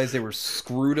they realized they were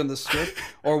screwed on the script?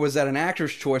 Or was that an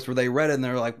actor's choice where they read it and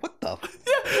they're like, what the?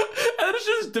 Yeah. And it's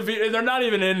just DeVito. They're not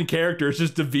even in character. It's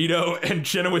just DeVito and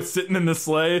Chenoweth sitting in the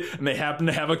sleigh, and they happen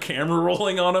to have a camera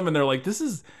rolling on them, and they're like, this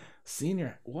is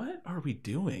senior. What are we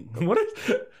doing? What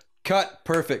is... Cut.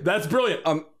 Perfect. That's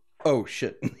brilliant. Oh,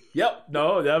 shit. Yep.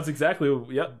 No, that was exactly...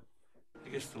 Yep. I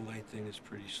guess the light thing is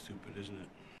pretty stupid, isn't it?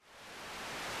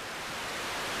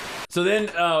 So then,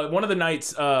 one of the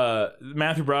nights,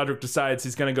 Matthew Broderick decides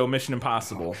he's going to go Mission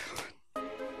Impossible.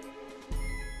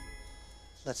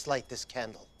 Let's light this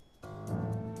candle.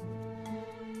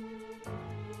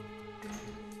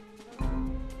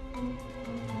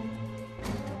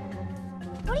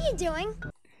 What are you doing?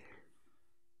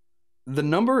 The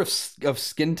number of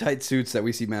skin-tight suits that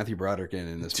we see Matthew Broderick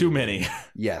in this Too movie. many.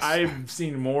 Yes. I've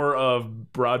seen more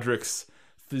of Broderick's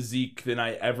physique than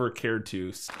I ever cared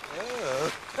to.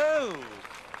 Oh,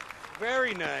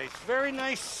 very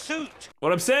nice suit.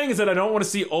 What I'm saying is that I don't want to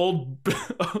see old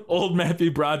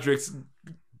Matthew Broderick's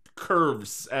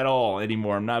curves at all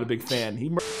anymore. I'm not a big fan.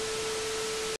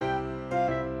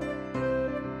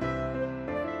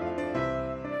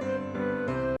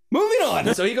 Moving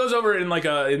on. So he goes over in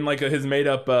his made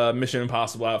up Mission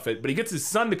Impossible outfit, but he gets his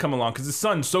son to come along because his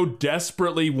son so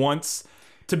desperately wants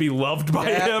to be loved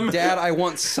by him. Dad, I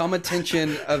want some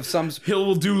attention of some.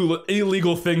 He'll do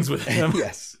illegal things with him.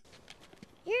 Yes.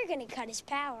 gonna cut his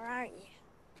power, aren't you?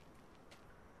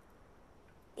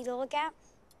 You the lookout?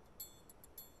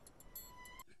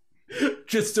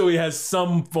 Just so he has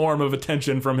some form of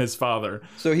attention from his father.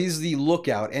 So he's the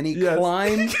lookout, and he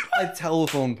climbed a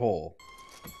telephone pole.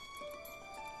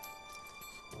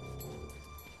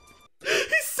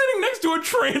 He's sitting next to a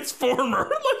transformer.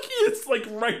 Like, he is, like,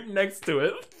 right next to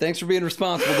it. Thanks for being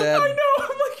responsible, Dad. I know. I'm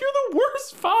like, you're the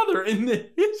worst father in the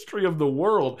history of the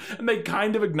world. And they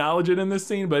kind of acknowledge it in this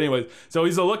scene. But anyways, so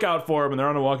he's a lookout for him, and they're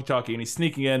on a walkie-talkie, and he's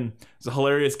sneaking in. It's a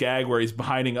hilarious gag where he's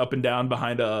hiding up and down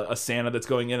behind a Santa that's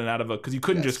going in and out of a... Because you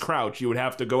couldn't just crouch. You would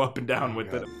have to go up and down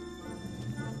with it.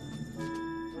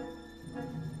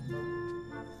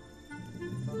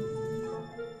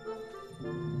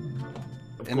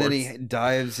 And then he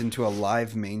dives into a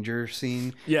live manger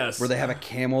scene. Yes. Where they have a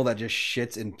camel that just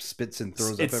shits and spits and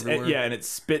throws up everywhere. Yeah, and it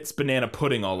spits banana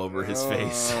pudding all over his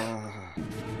face.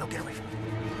 No, get away from me.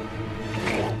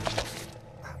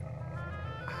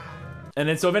 And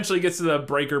then so eventually he gets to the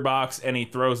breaker box and he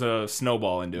throws a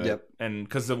snowball into it. Yep. And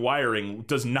because the wiring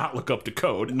does not look up to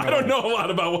code. No. I don't know a lot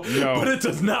about but it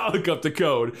does not look up to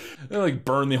code. They like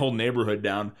burn the whole neighborhood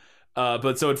down.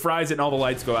 But so it fries it and all the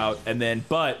lights go out. And then,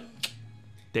 but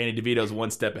Danny DeVito's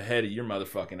one step ahead of your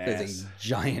motherfucking ass. It's a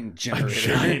giant generator.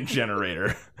 A giant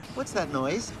generator. What's that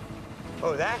noise?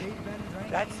 Oh,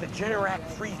 that's the Generac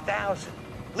 3000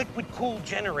 liquid-cooled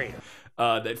generator.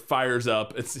 That fires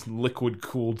up. It's a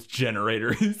liquid-cooled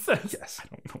generator. He says. Yes. I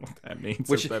don't know what that means.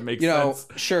 Which, if that makes you know,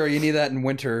 sense. Sure, you need that in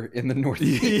winter in the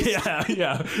Northeast.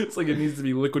 yeah. It's like it needs to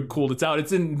be liquid-cooled. It's out.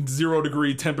 It's in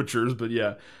 0-degree temperatures, but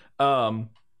yeah.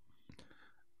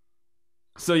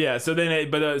 So yeah, so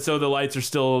then, so the lights are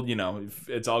still, you know,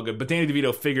 it's all good. But Danny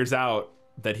DeVito figures out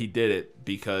that he did it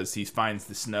because he finds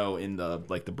the snow in the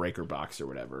breaker box or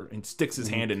whatever, and sticks his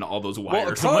hand into all those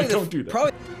wires. I'm like, don't do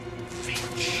that.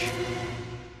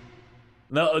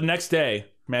 The next day,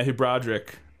 Matthew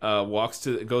Broderick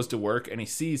goes to work, and he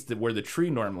sees that where the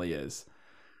tree normally is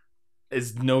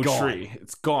no tree.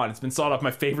 It's gone. It's been sawed off.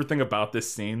 My favorite thing about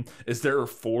this scene is there are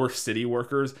 4 city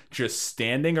workers just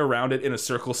standing around it in a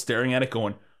circle, staring at it,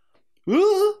 going,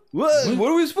 What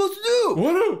are we supposed to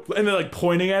do? And they're like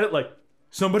pointing at it like,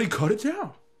 somebody cut it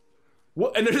down.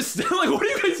 What? And they're just like, what are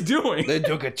you guys doing? They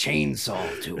took a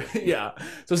chainsaw to it. Yeah.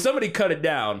 So somebody cut it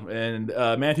down, and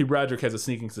Matthew Broderick has a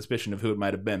sneaking suspicion of who it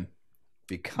might have been.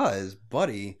 Because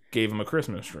Buddy gave him a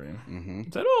Christmas tree.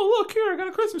 Said, "Oh, look here, I got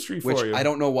a Christmas tree for you." I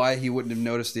don't know why he wouldn't have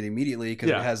noticed it immediately, because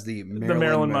it has the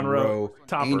Marilyn Monroe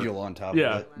angel on top of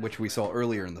it, which we saw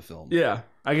earlier in the film. Yeah,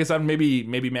 I guess maybe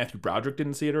Matthew Broderick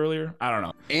didn't see it earlier. I don't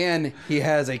know. And he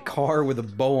has a car with a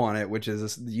bow on it, which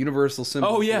is the universal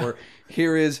symbol for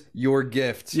 "Here is your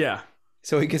gift." Yeah.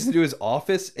 So he gets into his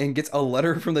office and gets a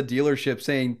letter from the dealership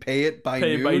saying, "Pay it by noon."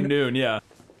 Pay it by noon. Yeah.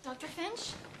 Dr.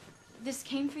 Finch, this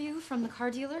came for you from the car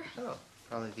dealer. Oh,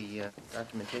 probably the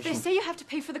documentation. They say you have to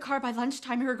pay for the car by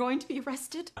lunchtime or you're going to be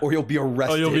arrested. Or you'll be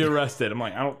arrested. Oh, you'll be arrested. I'm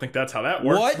like, I don't think that's how that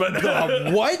works. What?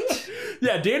 But what?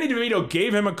 Yeah, Danny DeVito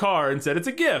gave him a car and said it's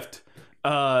a gift.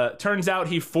 Turns out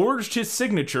he forged his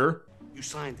signature. You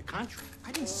signed the contract.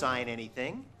 I didn't sign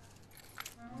anything.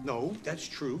 No, that's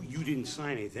true. You didn't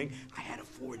sign anything. I had to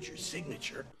forge your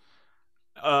signature.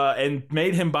 And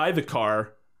made him buy the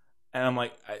car. And I'm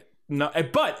like, no.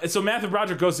 But so Matthew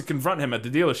Broderick goes to confront him at the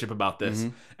dealership about this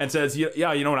and says,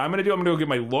 yeah, you know what I'm going to do? I'm going to go get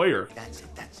my lawyer. That's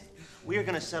it. We're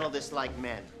going to settle this like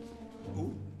men.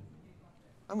 Ooh.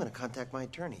 I'm going to contact my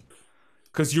attorney.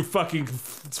 Because you fucking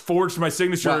forged my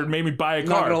signature and made me buy a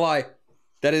car. Not going to lie.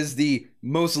 That is the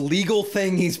most legal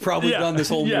thing he's probably done this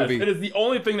whole movie. It is the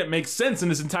only thing that makes sense in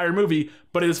this entire movie,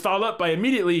 but it is followed up by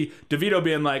immediately DeVito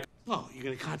being like, "Oh, you're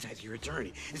gonna contact your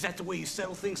attorney. Is that the way you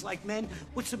settle things like men?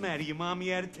 What's the matter, your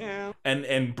mommy out of town?"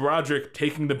 And Broderick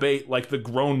taking the bait like the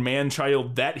grown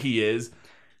man-child that he is,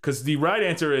 because the right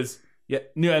answer is,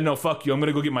 no, fuck you. I'm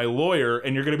gonna go get my lawyer,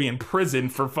 and you're gonna be in prison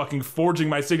for fucking forging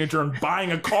my signature and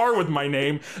buying a car with my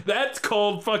name. That's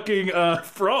called fucking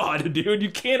fraud, dude.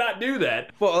 You cannot do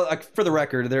that. Well, for the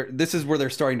record, this is where they're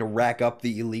starting to rack up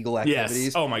the illegal activities.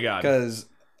 Yes. Oh my god. Because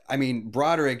I mean,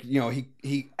 Broderick, you know, he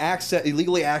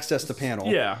illegally accessed the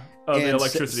panel. Yeah. The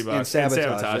electricity box. And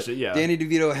sabotaged it. Yeah. Danny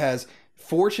DeVito has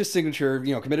forged his signature.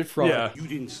 You know, committed fraud. Yeah. You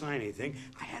didn't sign anything.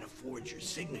 I had to forge your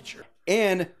signature.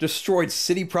 And destroyed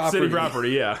city property. City property,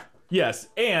 yeah. Yes.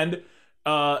 And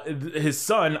his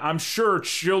son, I'm sure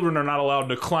children are not allowed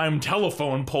to climb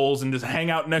telephone poles and just hang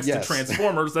out next to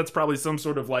transformers. That's probably some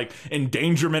sort of like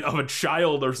endangerment of a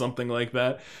child or something like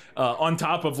that. On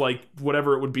top of like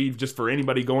whatever it would be just for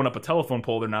anybody going up a telephone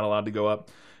pole, they're not allowed to go up.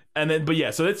 And then, but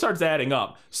yeah, so it starts adding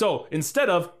up. So instead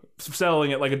of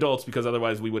settling it like adults because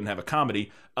otherwise we wouldn't have a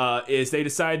comedy, is they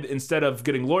decide instead of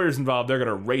getting lawyers involved, they're going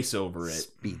to race over it.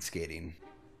 Speed skating.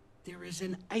 There is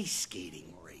an ice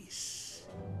skating race.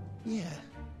 Yeah.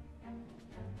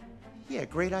 Yeah,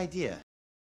 great idea.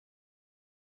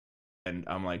 And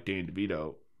I'm like, Danny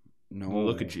DeVito, no,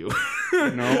 look at you.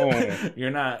 No.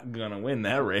 You're not going to win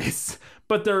that race.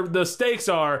 But the stakes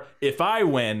are, if I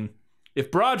win, if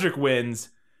Broderick wins,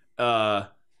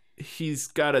 he's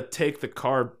got to take the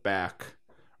car back.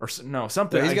 Or no,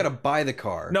 something. No, he's got to buy the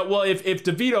car. No, well, if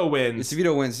DeVito wins... If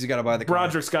DeVito wins, he's got to buy the car.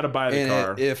 Broderick's got to buy the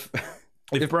car. If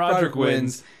Broderick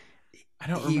wins... I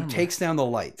don't remember. He takes down the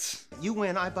lights. You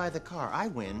win, I buy the car. I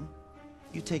win,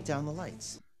 you take down the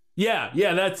lights. Yeah,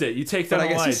 that's it. You take down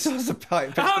the lights. He still has to buy. I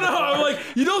don't know. I'm like,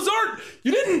 those aren't.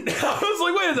 You didn't. I was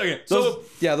like, wait a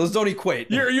second. Those don't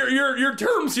equate. Your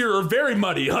terms here are very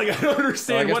muddy. Like, I don't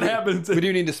understand what happens. We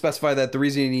do need to specify that the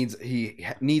reason he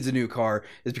needs a new car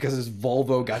is because his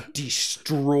Volvo got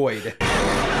destroyed.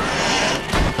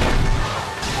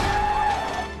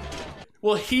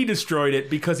 Well, he destroyed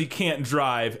it because he can't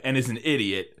drive and is an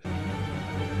idiot.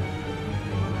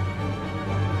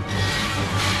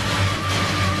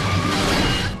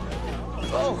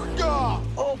 Oh, God!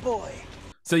 Oh, boy.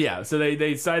 So they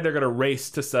decide they're gonna race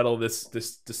to settle this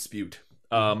dispute.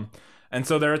 And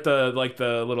so they're at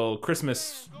the little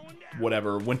Christmas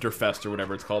whatever, Winterfest or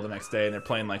whatever it's called the next day, and they're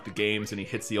playing like the games, and he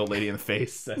hits the old lady in the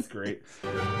face. That's great.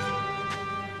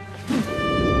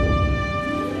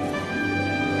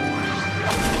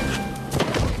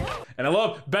 And I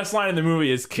love, best line in the movie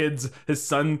is his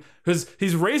son,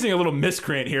 he's raising a little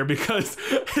miscreant here because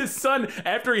his son,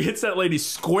 after he hits that lady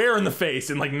square in the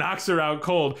face and like knocks her out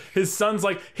cold, his son's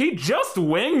like, he just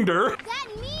winged her. That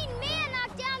mean man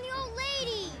knocked down the old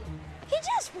lady. He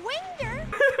just winged her.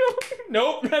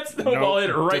 Nope, that snowball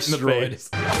hit her right in the face.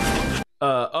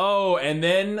 Oh, and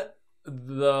then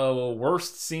the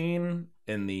worst scene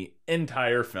in the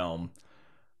entire film.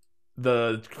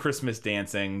 The Christmas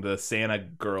dancing, the Santa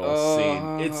girl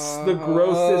scene. It's the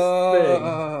grossest thing.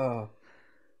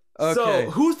 Okay. So,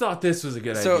 who thought this was a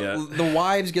good idea? So, the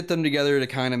wives get them together to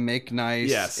kind of make nice.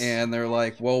 Yes. And they're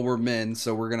like, well, we're men,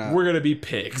 so we're gonna be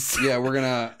pigs. Yeah, we're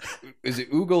gonna... Is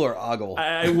it oogle or ogle?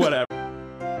 Whatever.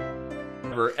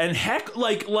 And heck,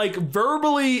 like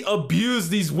verbally abuse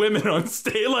these women on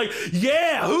stage. Like,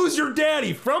 yeah, who's your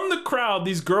daddy? From the crowd,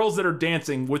 these girls that are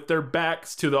dancing with their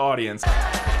backs to the audience.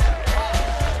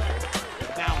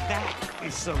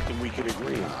 Is something we could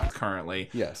agree on. Currently.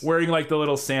 Yes. Wearing like the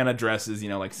little Santa dresses,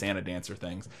 like Santa dancer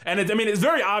things. And it's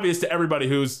very obvious to everybody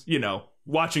who's,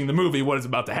 watching the movie what is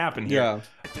about to happen here. Yeah.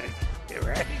 You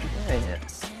ready?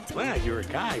 Well, you're a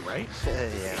guy, right?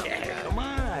 Yeah, come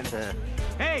on.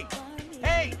 Hey,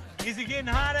 is it getting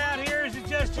hot out here or is it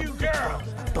just you girls?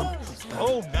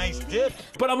 Oh, nice dip.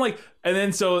 But I'm like, and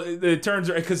then so it turns,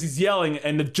 because he's yelling,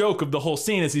 and the joke of the whole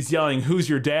scene is he's yelling, who's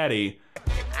your daddy?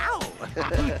 Ow!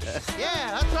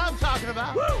 Yeah, that's what I'm talking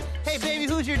about. Woo! Hey,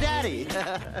 baby, who's your daddy?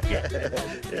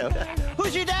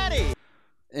 Who's your daddy?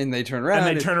 And they turn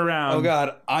around. Oh,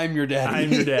 God, I'm your daddy.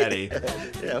 I'm your daddy.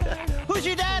 Who's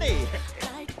your daddy?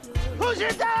 Who's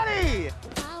your daddy?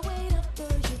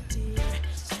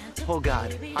 Oh,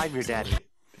 God, I'm your daddy.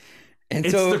 And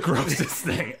it's so, the grossest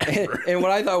thing ever. And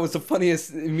what I thought was the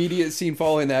funniest immediate scene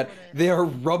following that, they are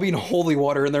rubbing holy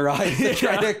water in their eyes to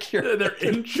try to cure. They're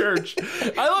in church.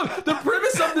 I love the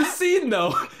premise of the scene,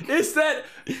 though, is that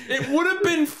it would have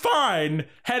been fine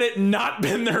had it not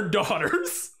been their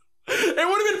daughters. It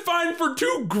would have been fine for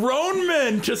two grown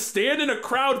men to stand in a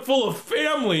crowd full of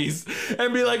families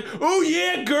and be like, oh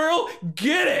yeah, girl,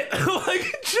 get it.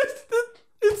 Like,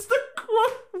 it's the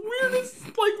weirdest,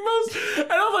 most,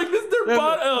 and I'm like, this is their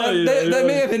body. That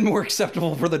may have been more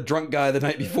acceptable for the drunk guy the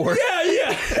night before.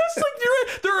 Yeah. It's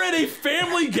like they're at a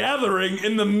family gathering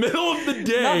in the middle of the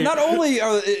day. Not only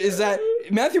is that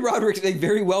Matthew Broderick a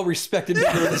very well respected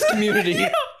member of this community. Yeah.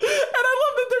 And I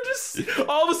love that they're just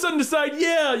all of a sudden decide,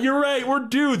 yeah, you're right, we're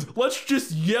dudes. Let's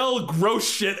just yell gross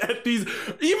shit at these,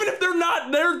 even if they're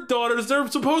not their daughters, they're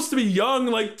supposed to be young,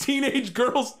 like teenage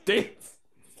girls dance.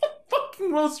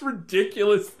 Fucking most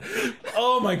ridiculous.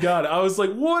 Oh my God. I was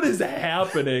like, what is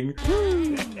happening?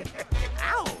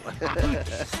 Ow.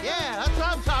 Yeah, that's what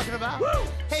I'm talking about. Woo.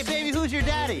 Hey, baby, who's your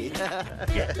daddy?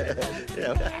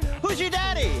 Who's your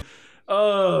daddy?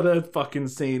 Oh, that fucking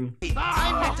scene.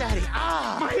 I'm your daddy.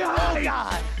 Ah, my eye. Oh,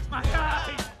 God. My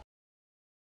eye.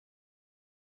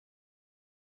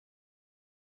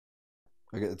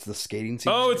 Okay, it's the skating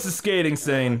scene. Oh, it's the skating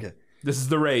scene. Okay. This is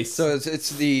the race. So it's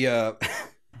the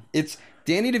it's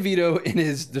Danny DeVito in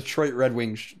his Detroit Red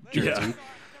Wings jersey.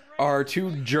 are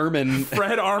two German...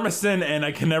 Fred Armisen and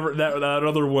I can never... That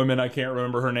other woman, I can't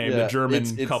remember her name. Yeah, the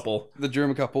German couple. The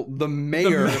German couple. The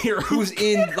mayor who's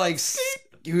in like...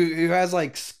 Who has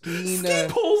like ski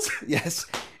poles. Yes.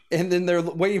 And then they're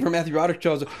waiting for Matthew Broderick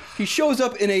to show up. He shows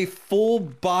up in a full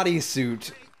body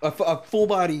suit. A full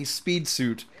body speed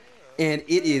suit. And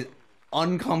it is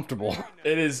uncomfortable.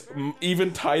 It is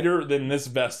even tighter than this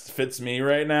vest fits me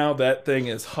right now. That thing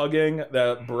is hugging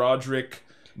that Broderick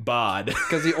bod.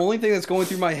 Because the only thing that's going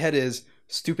through my head is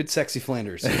stupid sexy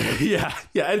Flanders. Yeah,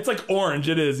 it's like orange.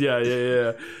 It is.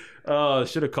 Yeah. Oh,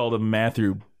 should have called him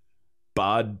Matthew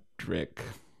Broderick.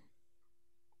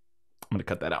 I'm gonna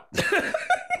cut that out.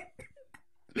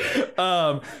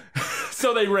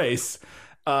 So they race,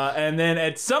 and then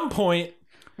at some point.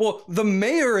 Well, the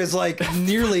mayor is like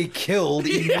nearly killed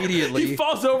immediately. He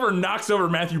falls over and knocks over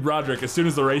Matthew Broderick as soon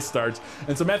as the race starts.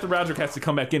 And so Matthew Broderick has to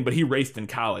come back in, but he raced in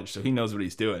college, so he knows what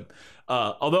he's doing.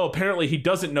 Although apparently he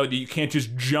doesn't know that you can't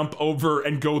just jump over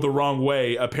and go the wrong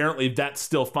way. Apparently that's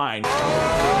still fine.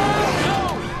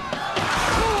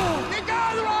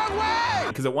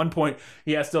 Because at one point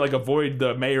he has to like avoid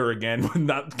the mayor again,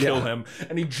 not kill him,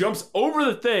 and he jumps over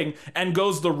the thing and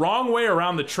goes the wrong way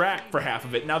around the track for half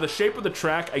of it. Now the shape of the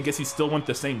track, I guess he still went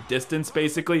the same distance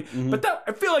basically, but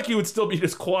I feel like he would still be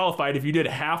disqualified if you did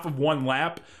half of one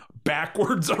lap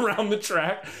backwards around the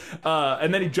track,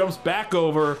 and then he jumps back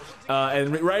over,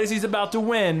 and right as he's about to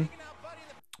win,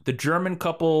 the German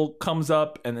couple comes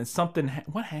up, and then something.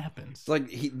 What happens?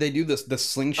 Like they do the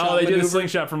slingshot. Oh, they maneuver. do the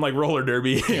slingshot from like roller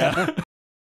derby. Yeah.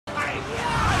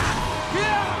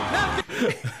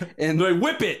 And they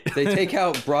whip it. They take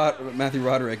out Matthew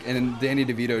Broderick, and then Danny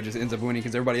DeVito just ends up winning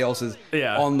because everybody else is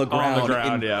on the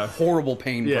ground in horrible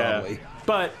pain, probably.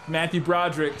 But Matthew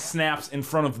Broderick snaps in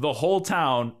front of the whole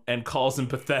town and calls him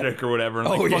pathetic or whatever,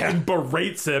 and fucking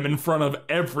berates him in front of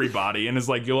everybody, and is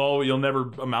like, "You'll never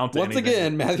amount to anything." Once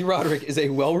again, Matthew Broderick is a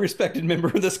well-respected member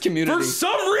of this community for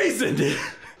some reason.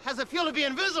 How's it feel to be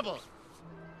invisible?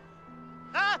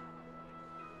 Huh?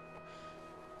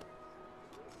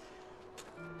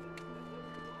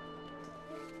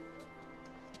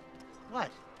 What?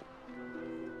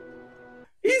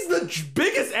 He's the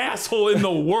biggest asshole in the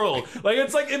world. Like,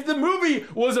 it's like if the movie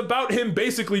was about him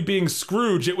basically being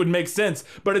Scrooge, it would make sense.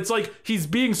 But it's like he's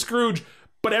being Scrooge,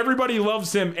 but everybody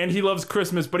loves him and he loves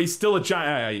Christmas, but he's still a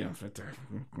giant. That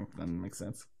doesn't make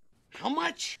sense. How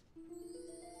much?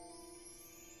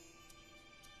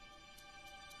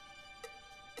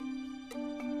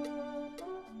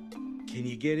 Can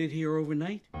you get it here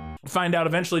overnight? Find out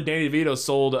eventually Danny DeVito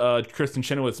sold Kristen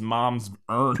Chenoweth's mom's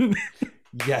urn.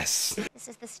 Yes. This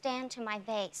is the stand to my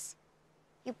vase.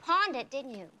 You pawned it,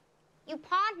 didn't you? You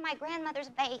pawned my grandmother's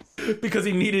vase. Because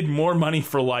he needed more money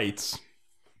for lights.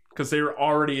 Because they were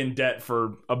already in debt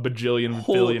for $1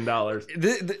 billion.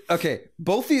 Okay,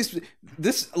 both these...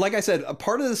 This, like I said, a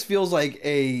part of this feels like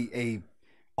a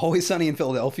Always Sunny in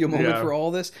Philadelphia moment for all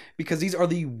this, because these are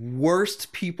the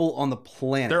worst people on the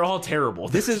planet. They're all terrible.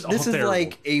 This is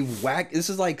like a whack. This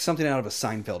is like something out of a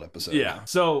Seinfeld episode. Yeah.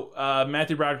 So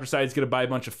Matthew Broderick decides to buy a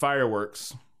bunch of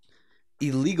fireworks.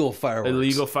 Illegal fireworks.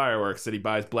 Illegal fireworks that he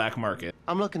buys black market.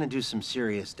 I'm looking to do some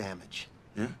serious damage.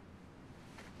 Yeah?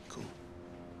 Cool.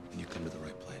 And you come to the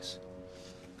right place.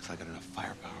 Because I got enough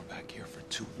firepower back here for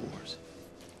 2 wars.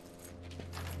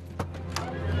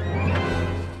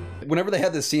 Whenever they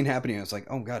had this scene happening, I was like,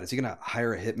 "Oh God, is he gonna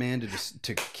hire a hitman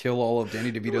to kill all of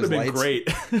Danny DeVito's lights?" It would have been great.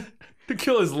 To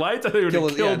kill his lights? I thought he would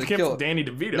have killed Danny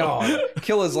DeVito. No,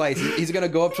 kill his lights. He's gonna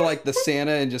go up to like the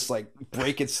Santa and just like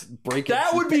break it. That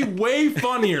would be way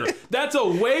funnier. That's a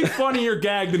way funnier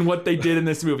gag than what they did in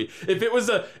this movie.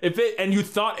 And you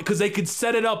thought, because they could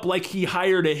set it up like he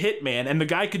hired a hitman and the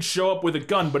guy could show up with a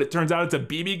gun, but it turns out it's a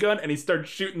BB gun and he starts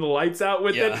shooting the lights out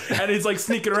with it, and he's like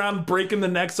sneaking around breaking the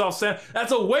necks off Santa.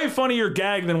 That's a way funnier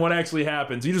gag than what actually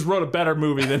happens. You just wrote a better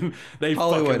movie than they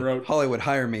fucking wrote. Hollywood,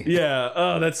 hire me. Yeah.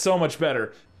 Oh, that's so much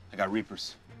better. I got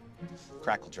Reapers,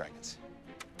 Crackle Dragons,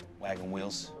 Wagon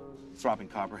Wheels, Throbbing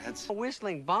Copperheads.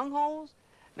 Whistling bungholes,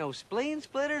 no spleen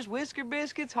splitters, whisker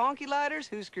biscuits, honky lighters,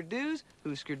 Hoosker do's,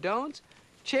 Hoosker don'ts,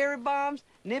 cherry bombs,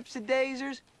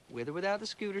 nipsy-daisers, with or without the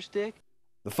scooter stick.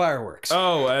 The fireworks.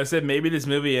 Oh, I said maybe this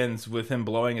movie ends with him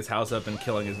blowing his house up and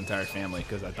killing his entire family,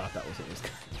 because I thought that was what it was.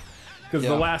 Because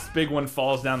the last big one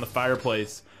falls down the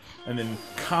fireplace and then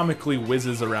comically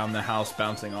whizzes around the house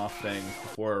bouncing off things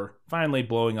before finally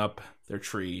blowing up their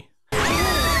tree.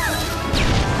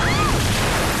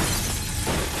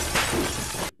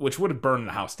 Which would have burned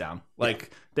the house down. Like,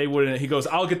 they wouldn't... He goes,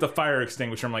 "I'll get the fire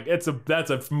extinguisher." I'm like, that's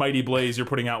a mighty blaze you're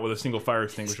putting out with a single fire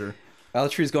extinguisher. The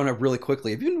tree's going up really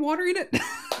quickly. Have you been watering it?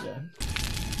 Yeah.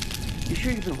 You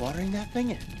sure you've been watering that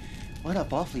thing? It went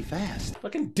up awfully fast.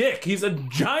 Fucking dick. He's a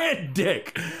giant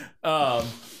dick.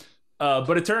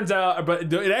 But it turns out,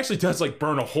 but it actually does like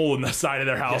burn a hole in the side of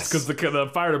their house because the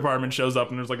fire department shows up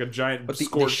and there's like a giant. But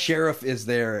the sheriff is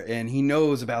there and he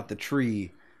knows about the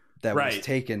tree that was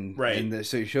taken. Right. And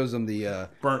so he shows them the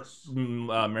burnt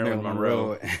Marilyn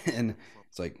Monroe, and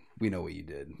it's like, we know what you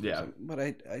did. Yeah, like, but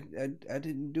I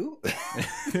didn't do it.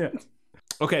 Yeah.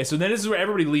 Okay, so then this is where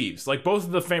everybody leaves. Like both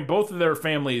of their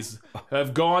families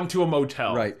have gone to a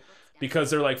motel, right?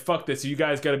 Because they're like, fuck this, you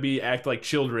guys got to act like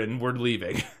children. We're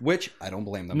leaving. Which I don't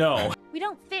blame them. No. We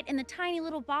don't fit in the tiny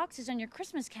little boxes on your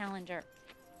Christmas calendar.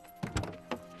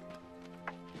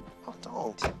 Oh,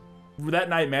 don't. That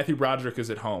night, Matthew Broderick is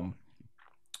at home.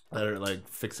 They're like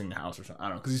fixing the house or something. I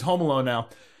don't know, because he's home alone now,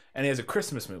 and he has a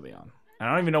Christmas movie on. And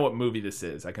I don't even know what movie this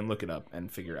is. I can look it up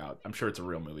and figure out. I'm sure it's a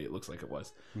real movie. It looks like it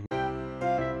was.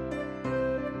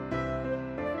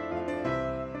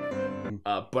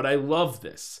 But I love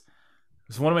this.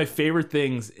 It's one of my favorite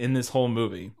things in this whole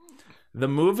movie. The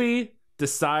movie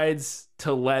decides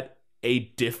to let a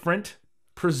different,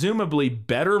 presumably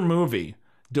better movie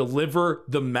deliver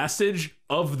the message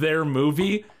of their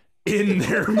movie in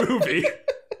their movie.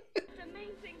 The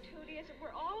main thing, Tootie, is that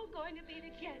we're all going to be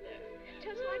together,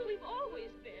 just like we've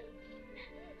always been.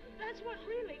 That's what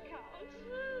really counts.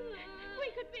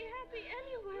 We could be happy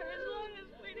anywhere as long as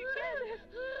we're together.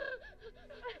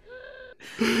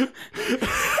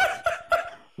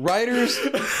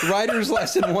 Writer's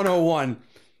lesson 101.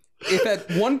 If at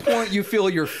one point you feel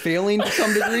you're failing to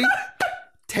some degree,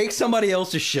 take somebody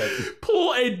else's shit.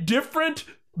 Pull a different,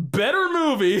 better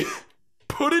movie,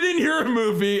 put it in your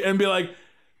movie, and be like,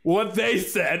 what they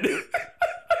said. It's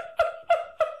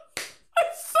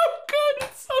so good.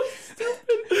 It's so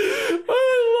stupid.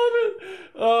 I love it.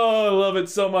 Oh, I love it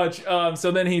so much. So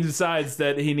then he decides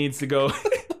that he needs to go.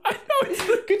 I know.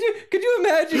 Could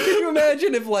you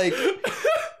imagine if like,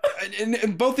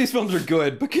 and both these films are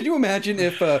good, but could you imagine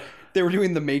if they were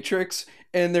doing The Matrix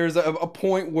and there's a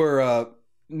point where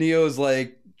Neo's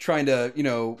like trying to,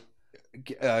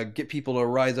 get people to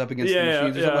rise up against the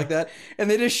machines or something like that, and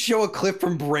they just show a clip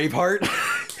from Braveheart.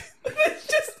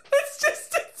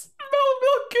 it's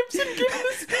Mel Gibson giving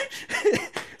the speech.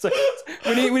 It's like,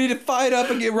 we need to fight up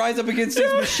and rise up against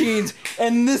these machines,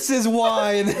 and this is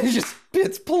why, and then it just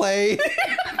hits play.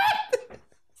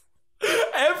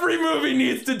 Every movie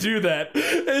needs to do that.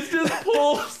 It's just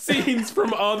pull scenes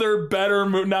from other better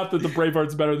not that the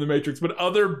Braveheart's better than the Matrix, but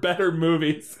other better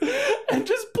movies, and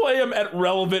just play them at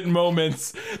relevant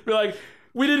moments. Be like,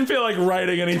 we didn't feel like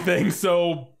writing anything,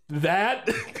 so that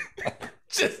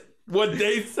just what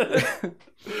they said.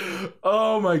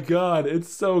 Oh my god,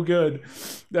 it's so good.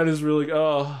 That is really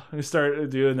I start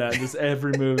doing that. Just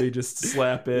every movie, just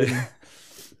slap in.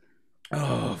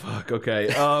 Oh fuck. Okay.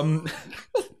 I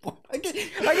can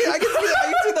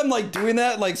see them like doing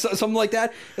that, like something like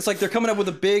that. It's like they're coming up with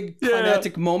a big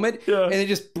climactic moment, and it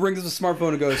just brings up the smartphone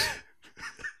and goes,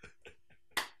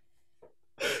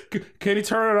 "Can you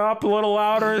turn it up a little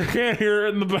louder? I can't hear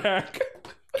it in the back."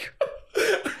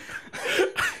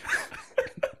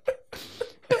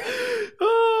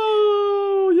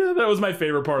 Oh yeah, that was my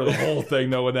favorite part of the whole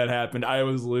thing. Though when that happened, I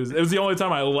was losing. It was the only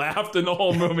time I laughed in the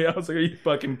whole movie. I was like, "Are you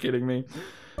fucking kidding me?"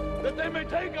 That they may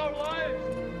take our lives,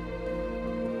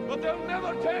 but they'll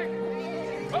never take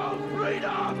our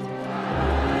freedom!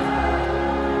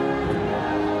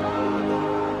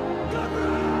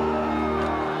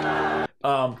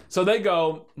 So they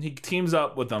go, he teams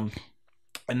up with them,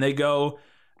 and they go,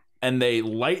 and they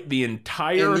light the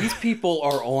entire... And these people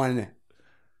are on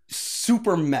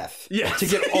super meth to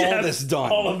get all this done.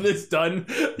 All of this done,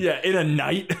 in a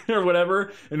night or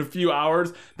whatever, in a few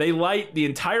hours. They light the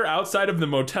entire outside of the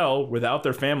motel without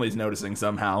their families noticing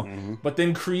somehow, but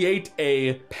then create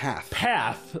a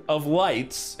path of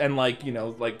lights and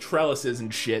like trellises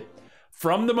and shit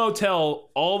from the motel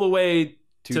all the way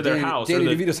to their house. Danny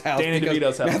DeVito's house. Danny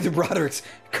DeVito's house. Matthew Broderick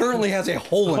currently has a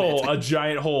hole in it. A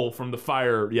giant hole from the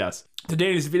fire, yes. To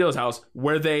Danny DeVito's house,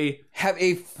 where they have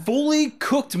a fully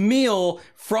cooked meal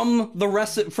from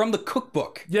the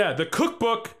cookbook. Yeah, the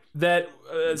cookbook that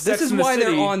this is why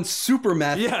they're on super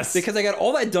meth. Yes, because they got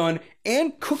all that done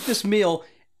and cooked this meal.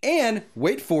 And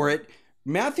wait for it,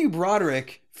 Matthew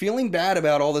Broderick, feeling bad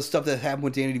about all this stuff that happened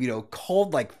with Danny DeVito,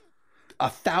 called like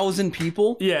 1,000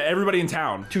 people. Yeah, everybody in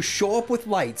town to show up with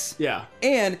lights. Yeah,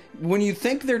 and when you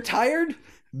think they're tired,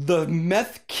 the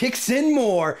meth kicks in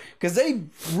more because they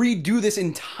redo this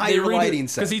entire lighting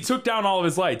set. Because he took down all of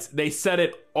his lights. They set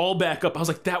it all back up. I was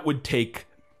like, that would take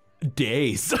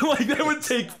days. Like, that would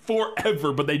take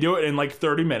forever, but they do it in like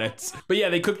 30 minutes. But yeah,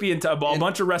 they cook a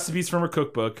bunch of recipes from her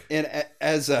cookbook. And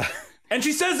and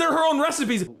she says they're her own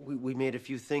recipes. We made a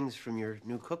few things from your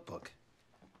new cookbook.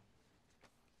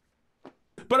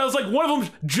 But I was like, one of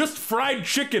them's just fried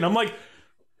chicken. I'm like,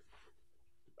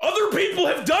 other people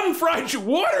have done fried chicken.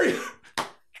 What are you?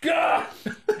 God.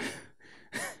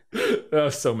 I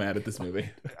was so mad at this movie.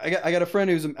 I got a friend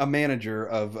who's a manager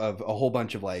of a whole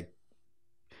bunch of like.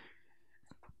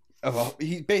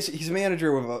 He's a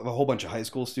manager of a whole bunch of high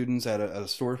school students at a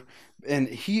store, and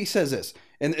he says this,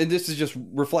 and this is just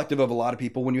reflective of a lot of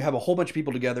people. When you have a whole bunch of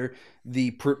people together,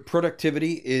 the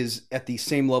productivity is at the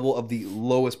same level of the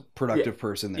lowest productive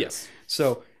person there. Yes.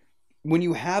 So when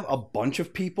you have a bunch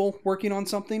of people working on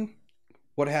something,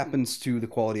 what happens to the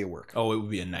quality of work? Oh, it would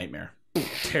be a nightmare.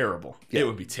 Terrible. Yeah. It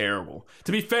would be terrible.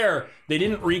 To be fair, they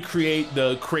didn't recreate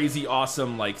the crazy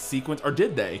awesome like sequence, or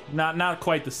did they? Not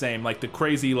quite the same. Like the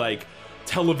crazy like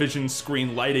television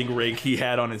screen lighting rig he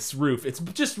had on his roof. It's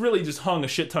just really just hung a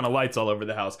shit ton of lights all over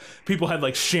the house. People had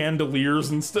like chandeliers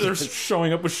and stuff. They're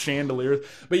showing up with chandeliers.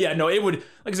 But yeah, no, it would,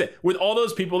 like I said, with all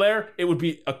those people there, it would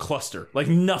be a cluster. Like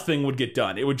nothing would get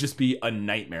done. It would just be a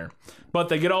nightmare. But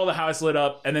they get all the house lit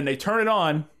up and then they turn it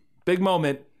on. Big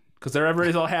moment. Because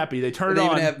everybody's all happy. They turn it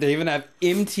on. They even have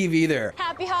MTV there.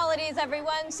 Happy holidays,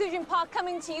 everyone. Sujan Park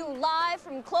coming to you live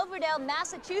from Cloverdale,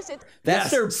 Massachusetts. That's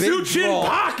their big Sujan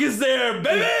Park is there,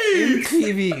 baby!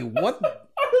 MTV. What?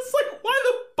 I was like, why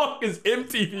the fuck is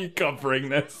MTV covering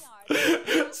this?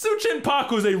 Sujan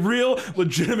Park was a real,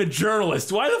 legitimate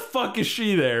journalist. Why the fuck is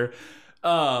she there?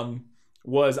 I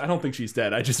don't think she's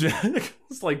dead.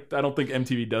 It's like, I don't think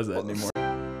MTV does that anymore.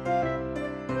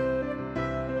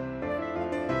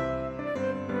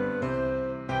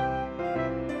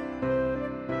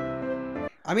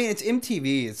 I mean, it's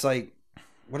MTV. It's like,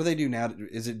 what do they do now?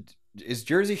 Is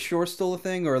Jersey Shore still a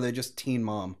thing, or are they just Teen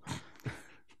Mom?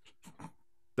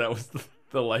 That was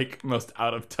the like most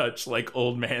out of touch like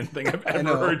old man thing I've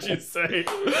ever heard you say.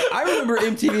 I remember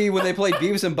MTV when they played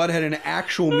Beavis and Butthead in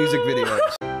actual music videos.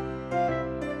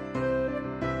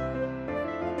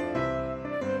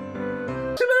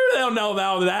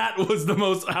 Now that was the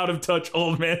most out of touch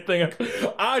old man thing.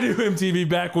 I do MTV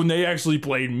back when they actually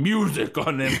played music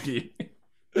on MTV.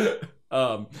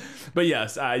 But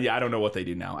yes, I don't know what they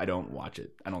do now. I don't watch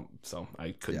it. So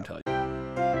I couldn't tell you.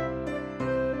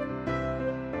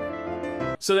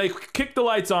 So they kick the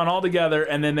lights on all together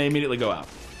and then they immediately go out.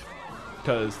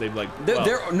 Because they've like...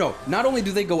 No, not only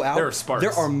do they go out, there are sparks.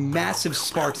 There are massive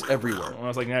sparks everywhere. I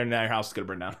was like, now your house is going to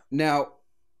burn down. Now,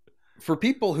 for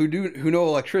people who know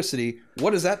electricity,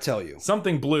 what does that tell you?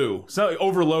 Something blew. So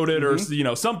overloaded or,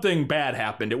 something bad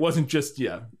happened. It wasn't just,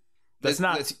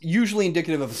 That's usually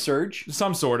indicative of a surge.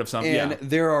 Some sort of something, And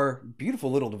there are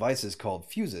beautiful little devices called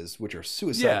fuses, which are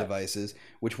suicide devices,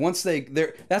 which once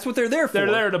that's what they're there for. They're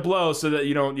there to blow so that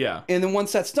you don't, And then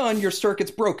once that's done, your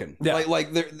circuit's broken. Yeah. Like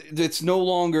it's no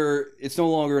longer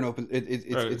an open,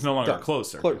 it's no longer done. a closed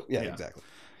circuit. Yeah, exactly.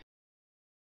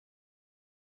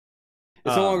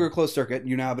 It's no longer a closed circuit.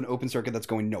 You now have an open circuit that's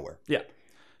going nowhere. Yeah.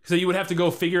 So you would have to go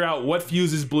figure out what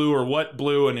fuses blew or what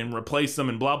blew and then replace them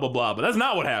and blah, blah, blah. But that's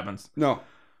not what happens. No.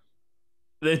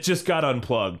 It just got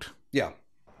unplugged. Yeah.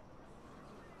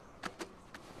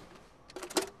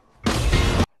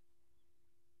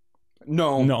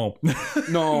 No.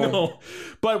 No.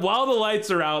 But while the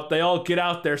lights are out, they all get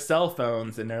out their cell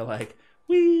phones and they're like,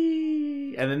 wee.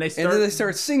 And then they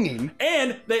start singing.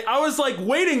 And I was like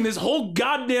waiting this whole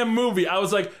goddamn movie. I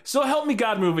was like, so help me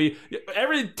God movie.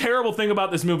 Every terrible thing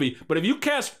about this movie. But if you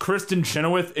cast Kristen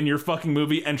Chenoweth in your fucking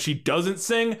movie and she doesn't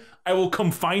sing, I will come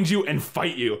find you and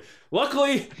fight you.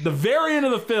 Luckily, the very end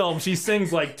of the film, she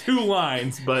sings like 2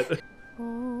 lines, but...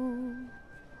 Oh,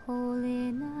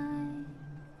 holy night,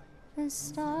 the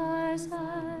stars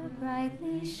are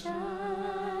brightly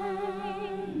shining.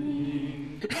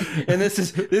 And this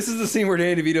is the scene where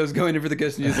Danny DeVito's going in for the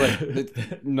kiss and he's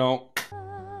like, no.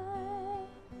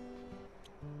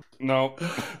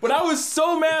 But I was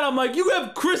so mad. I'm like, you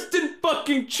have Kristen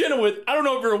fucking Chenoweth. I don't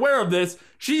know if you're aware of this.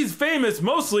 She's famous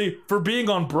mostly for being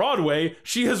on Broadway.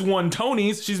 She has won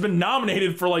Tonys. She's been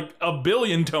nominated for like 1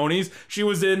 billion Tonys. She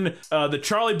was in the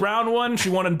Charlie Brown one.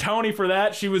 She won a Tony for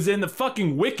that. She was in the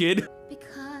fucking Wicked.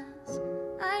 Because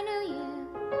I knew you.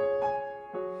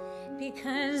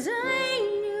 Because I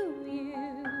knew you.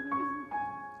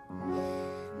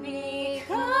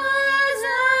 Because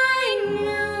I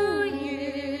knew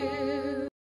you.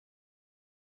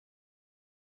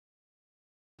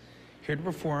 Here to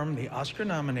perform the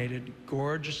Oscar-nominated,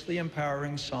 gorgeously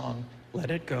empowering song,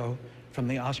 Let It Go, from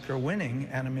the Oscar-winning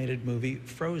animated movie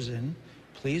Frozen,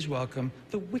 please welcome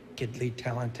the wickedly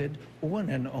talented one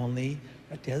and only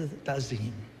Adele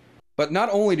Dazeem. But not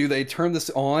only do they turn this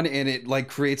on and it like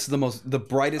creates the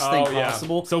brightest thing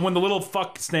possible. So when the little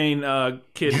fuck stain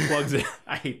kid plugs in,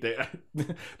 I hate that.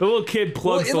 The little kid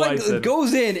plugs the lights in. It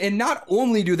goes in, and not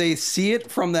only do they see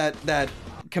it from that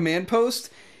command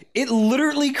post, it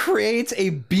literally creates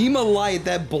a beam of light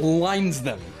that blinds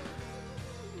them.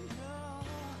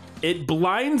 It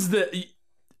blinds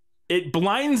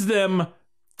them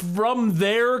from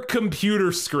their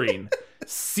computer screen.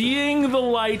 Seeing the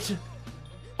light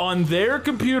on their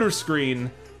computer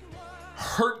screen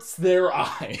hurts their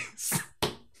eyes.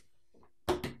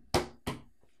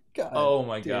 God oh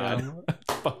my god.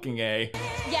 Fucking A.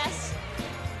 Yes.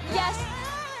 Yes.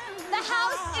 The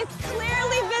house is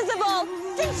clearly visible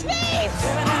from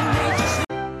space!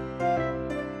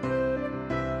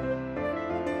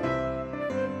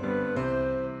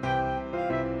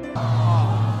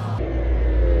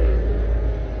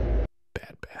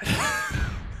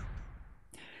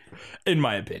 In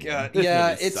my opinion.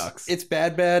 Yeah, sucks. It's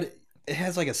bad. It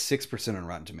has like a 6% on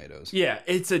Rotten Tomatoes. Yeah,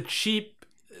 it's a cheap.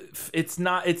 It's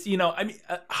not. It's I mean,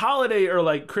 holiday or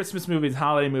like Christmas movies,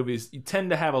 holiday movies, you tend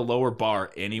to have a lower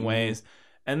bar anyways.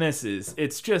 And it's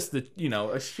just the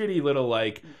a shitty little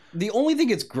like. The only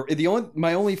thing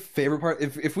my only favorite part,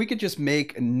 if we could just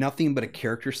make nothing but a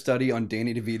character study on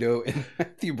Danny DeVito and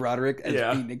Matthew Broderick as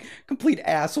being complete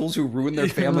assholes who ruin their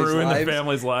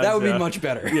families' lives, that would be much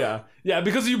better. Yeah,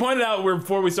 because you pointed out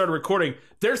before we started recording,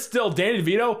 there's still Danny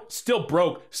DeVito, still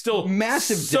broke, still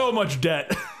massive, so much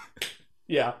debt.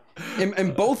 Yeah,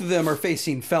 and both of them are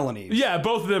facing felonies. Yeah,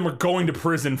 both of them are going to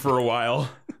prison for a while.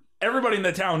 Everybody in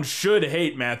the town should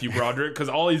hate Matthew Broderick because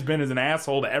all he's been is an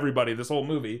asshole to everybody this whole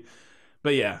movie.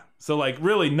 But yeah, so like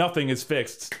really nothing is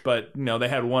fixed. But they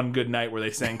had one good night where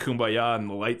they sang Kumbaya and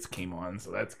the lights came on,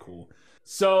 so that's cool.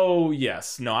 So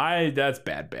yes, that's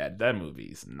bad. That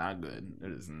movie's not good.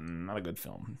 It is not a good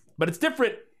film. But it's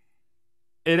different.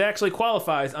 It actually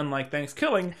qualifies, unlike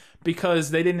Thanksgiving, because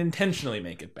they didn't intentionally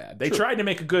make it bad. They tried to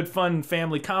make a good, fun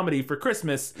family comedy for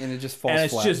Christmas, and it just falls flat.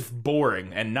 And it's just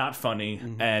boring and not funny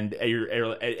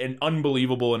and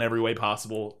unbelievable in every way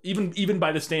possible. Even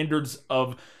by the standards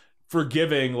of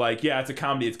forgiving, like it's a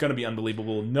comedy, it's going to be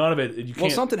unbelievable. None of it. You can't. Well,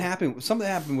 something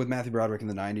happened with Matthew Broderick in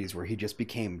the '90s where he just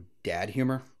became dad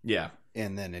humor. Yeah,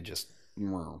 and then it just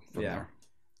from there.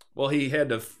 Well, he had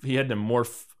to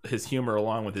morph his humor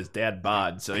along with his dad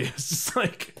bod, so he was just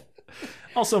like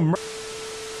also.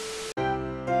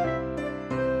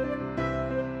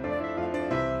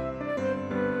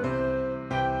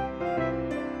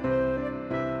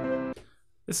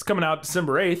 This is coming out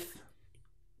December 8th.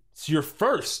 It's your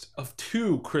first of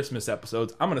 2 Christmas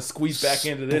episodes. I'm gonna squeeze back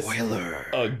into this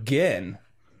again.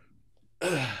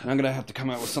 I'm gonna have to come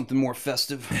out with something more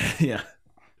festive. Yeah.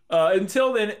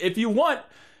 Until then, if you want,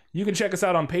 you can check us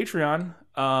out on Patreon.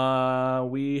 I'm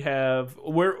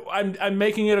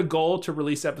making it a goal to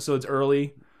release episodes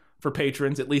early for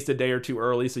patrons, at least a day or two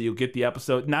early, so you'll get the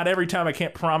episode. Not every time, I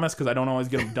can't promise because I don't always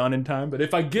get them done in time. But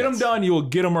if I get them done, you will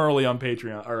get them early on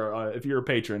Patreon, or if you're a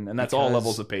patron, and that's all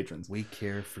levels of patrons. We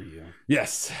care for you.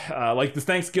 Yes, like the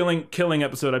Thanksgiving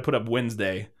episode, I put up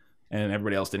Wednesday, and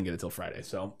everybody else didn't get it till Friday.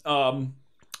 So.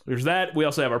 There's that. We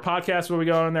also have our podcast where we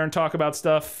go on there and talk about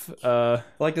stuff. I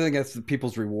like to think that's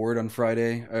people's reward on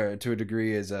Friday, to a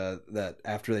degree, is that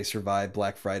after they survive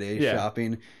Black Friday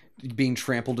shopping, being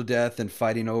trampled to death and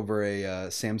fighting over a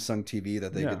Samsung TV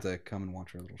that they get to come and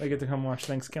watch. They get to come watch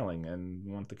Thanksgiving and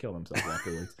want to kill themselves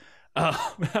afterwards. I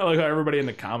like how everybody in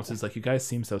the comments is like, "You guys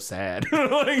seem so sad."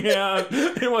 Like,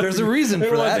 there's a reason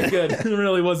for that. It wasn't good. It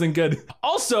really wasn't good.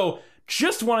 Also,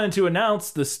 just wanted to announce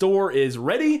the store is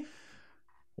ready.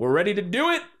 We're ready to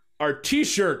do it. Our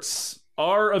t-shirts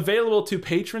are available to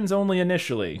patrons only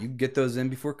initially. You get those in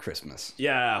before Christmas.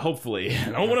 Yeah, hopefully. I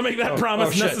don't want to make that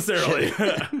promise necessarily.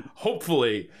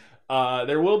 Hopefully.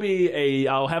 There will be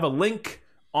I'll have a link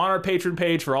on our patron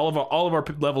page for all of our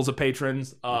levels of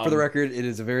patrons. For the record, it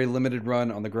is a very limited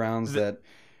run on the grounds that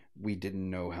we didn't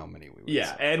know how many we would.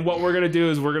 Yeah, and what we're going to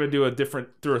do is we're going to do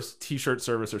through a t-shirt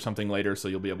service or something later, so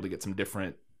you'll be able to get some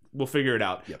different. We'll figure it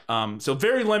out. Yep. So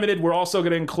very limited. We're also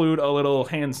going to include a little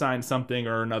hand signed something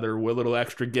or another little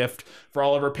extra gift for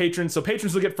all of our patrons. So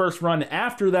patrons will get first run.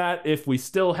 After that, if we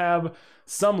still have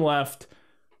some left,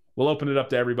 we'll open it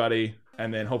up to everybody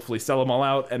and then hopefully sell them all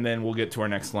out. And then we'll get to our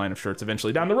next line of shirts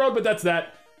eventually down the road. But that's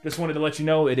that. Just wanted to let you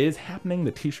know it is happening.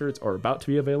 The t-shirts are about to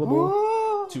be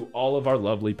available to all of our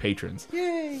lovely patrons.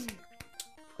 Yay!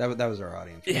 That was our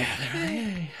audience. Right?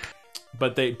 Yeah.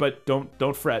 But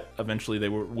don't fret. Eventually,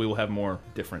 we will have more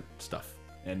different stuff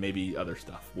and maybe other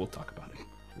stuff. We'll talk about it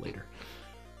later.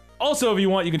 Also, if you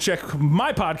want, you can check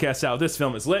my podcast out. This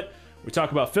Film is Lit. We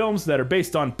talk about films that are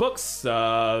based on books.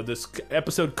 This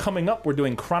episode coming up, we're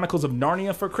doing Chronicles of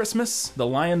Narnia for Christmas, The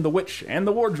Lion, the Witch, and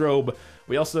the Wardrobe.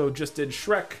 We also just did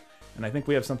Shrek, and I think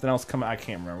we have something else coming. I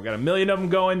can't remember. We got a million of them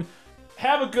going.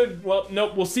 Have a good, well,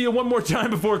 nope, we'll see you one more time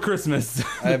before Christmas.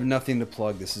 I have nothing to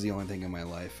plug. This is the only thing in my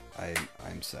life.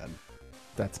 I'm sad.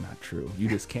 That's not true. You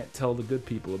just can't tell the good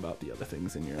people about the other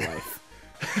things in your life.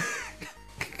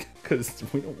 Because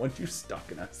we don't want you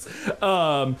stalking us.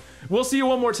 We'll see you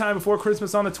one more time before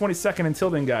Christmas on the 22nd. Until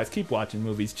then, guys, keep watching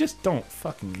movies. Just don't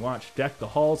fucking watch Deck the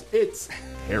Halls. It's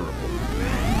terrible.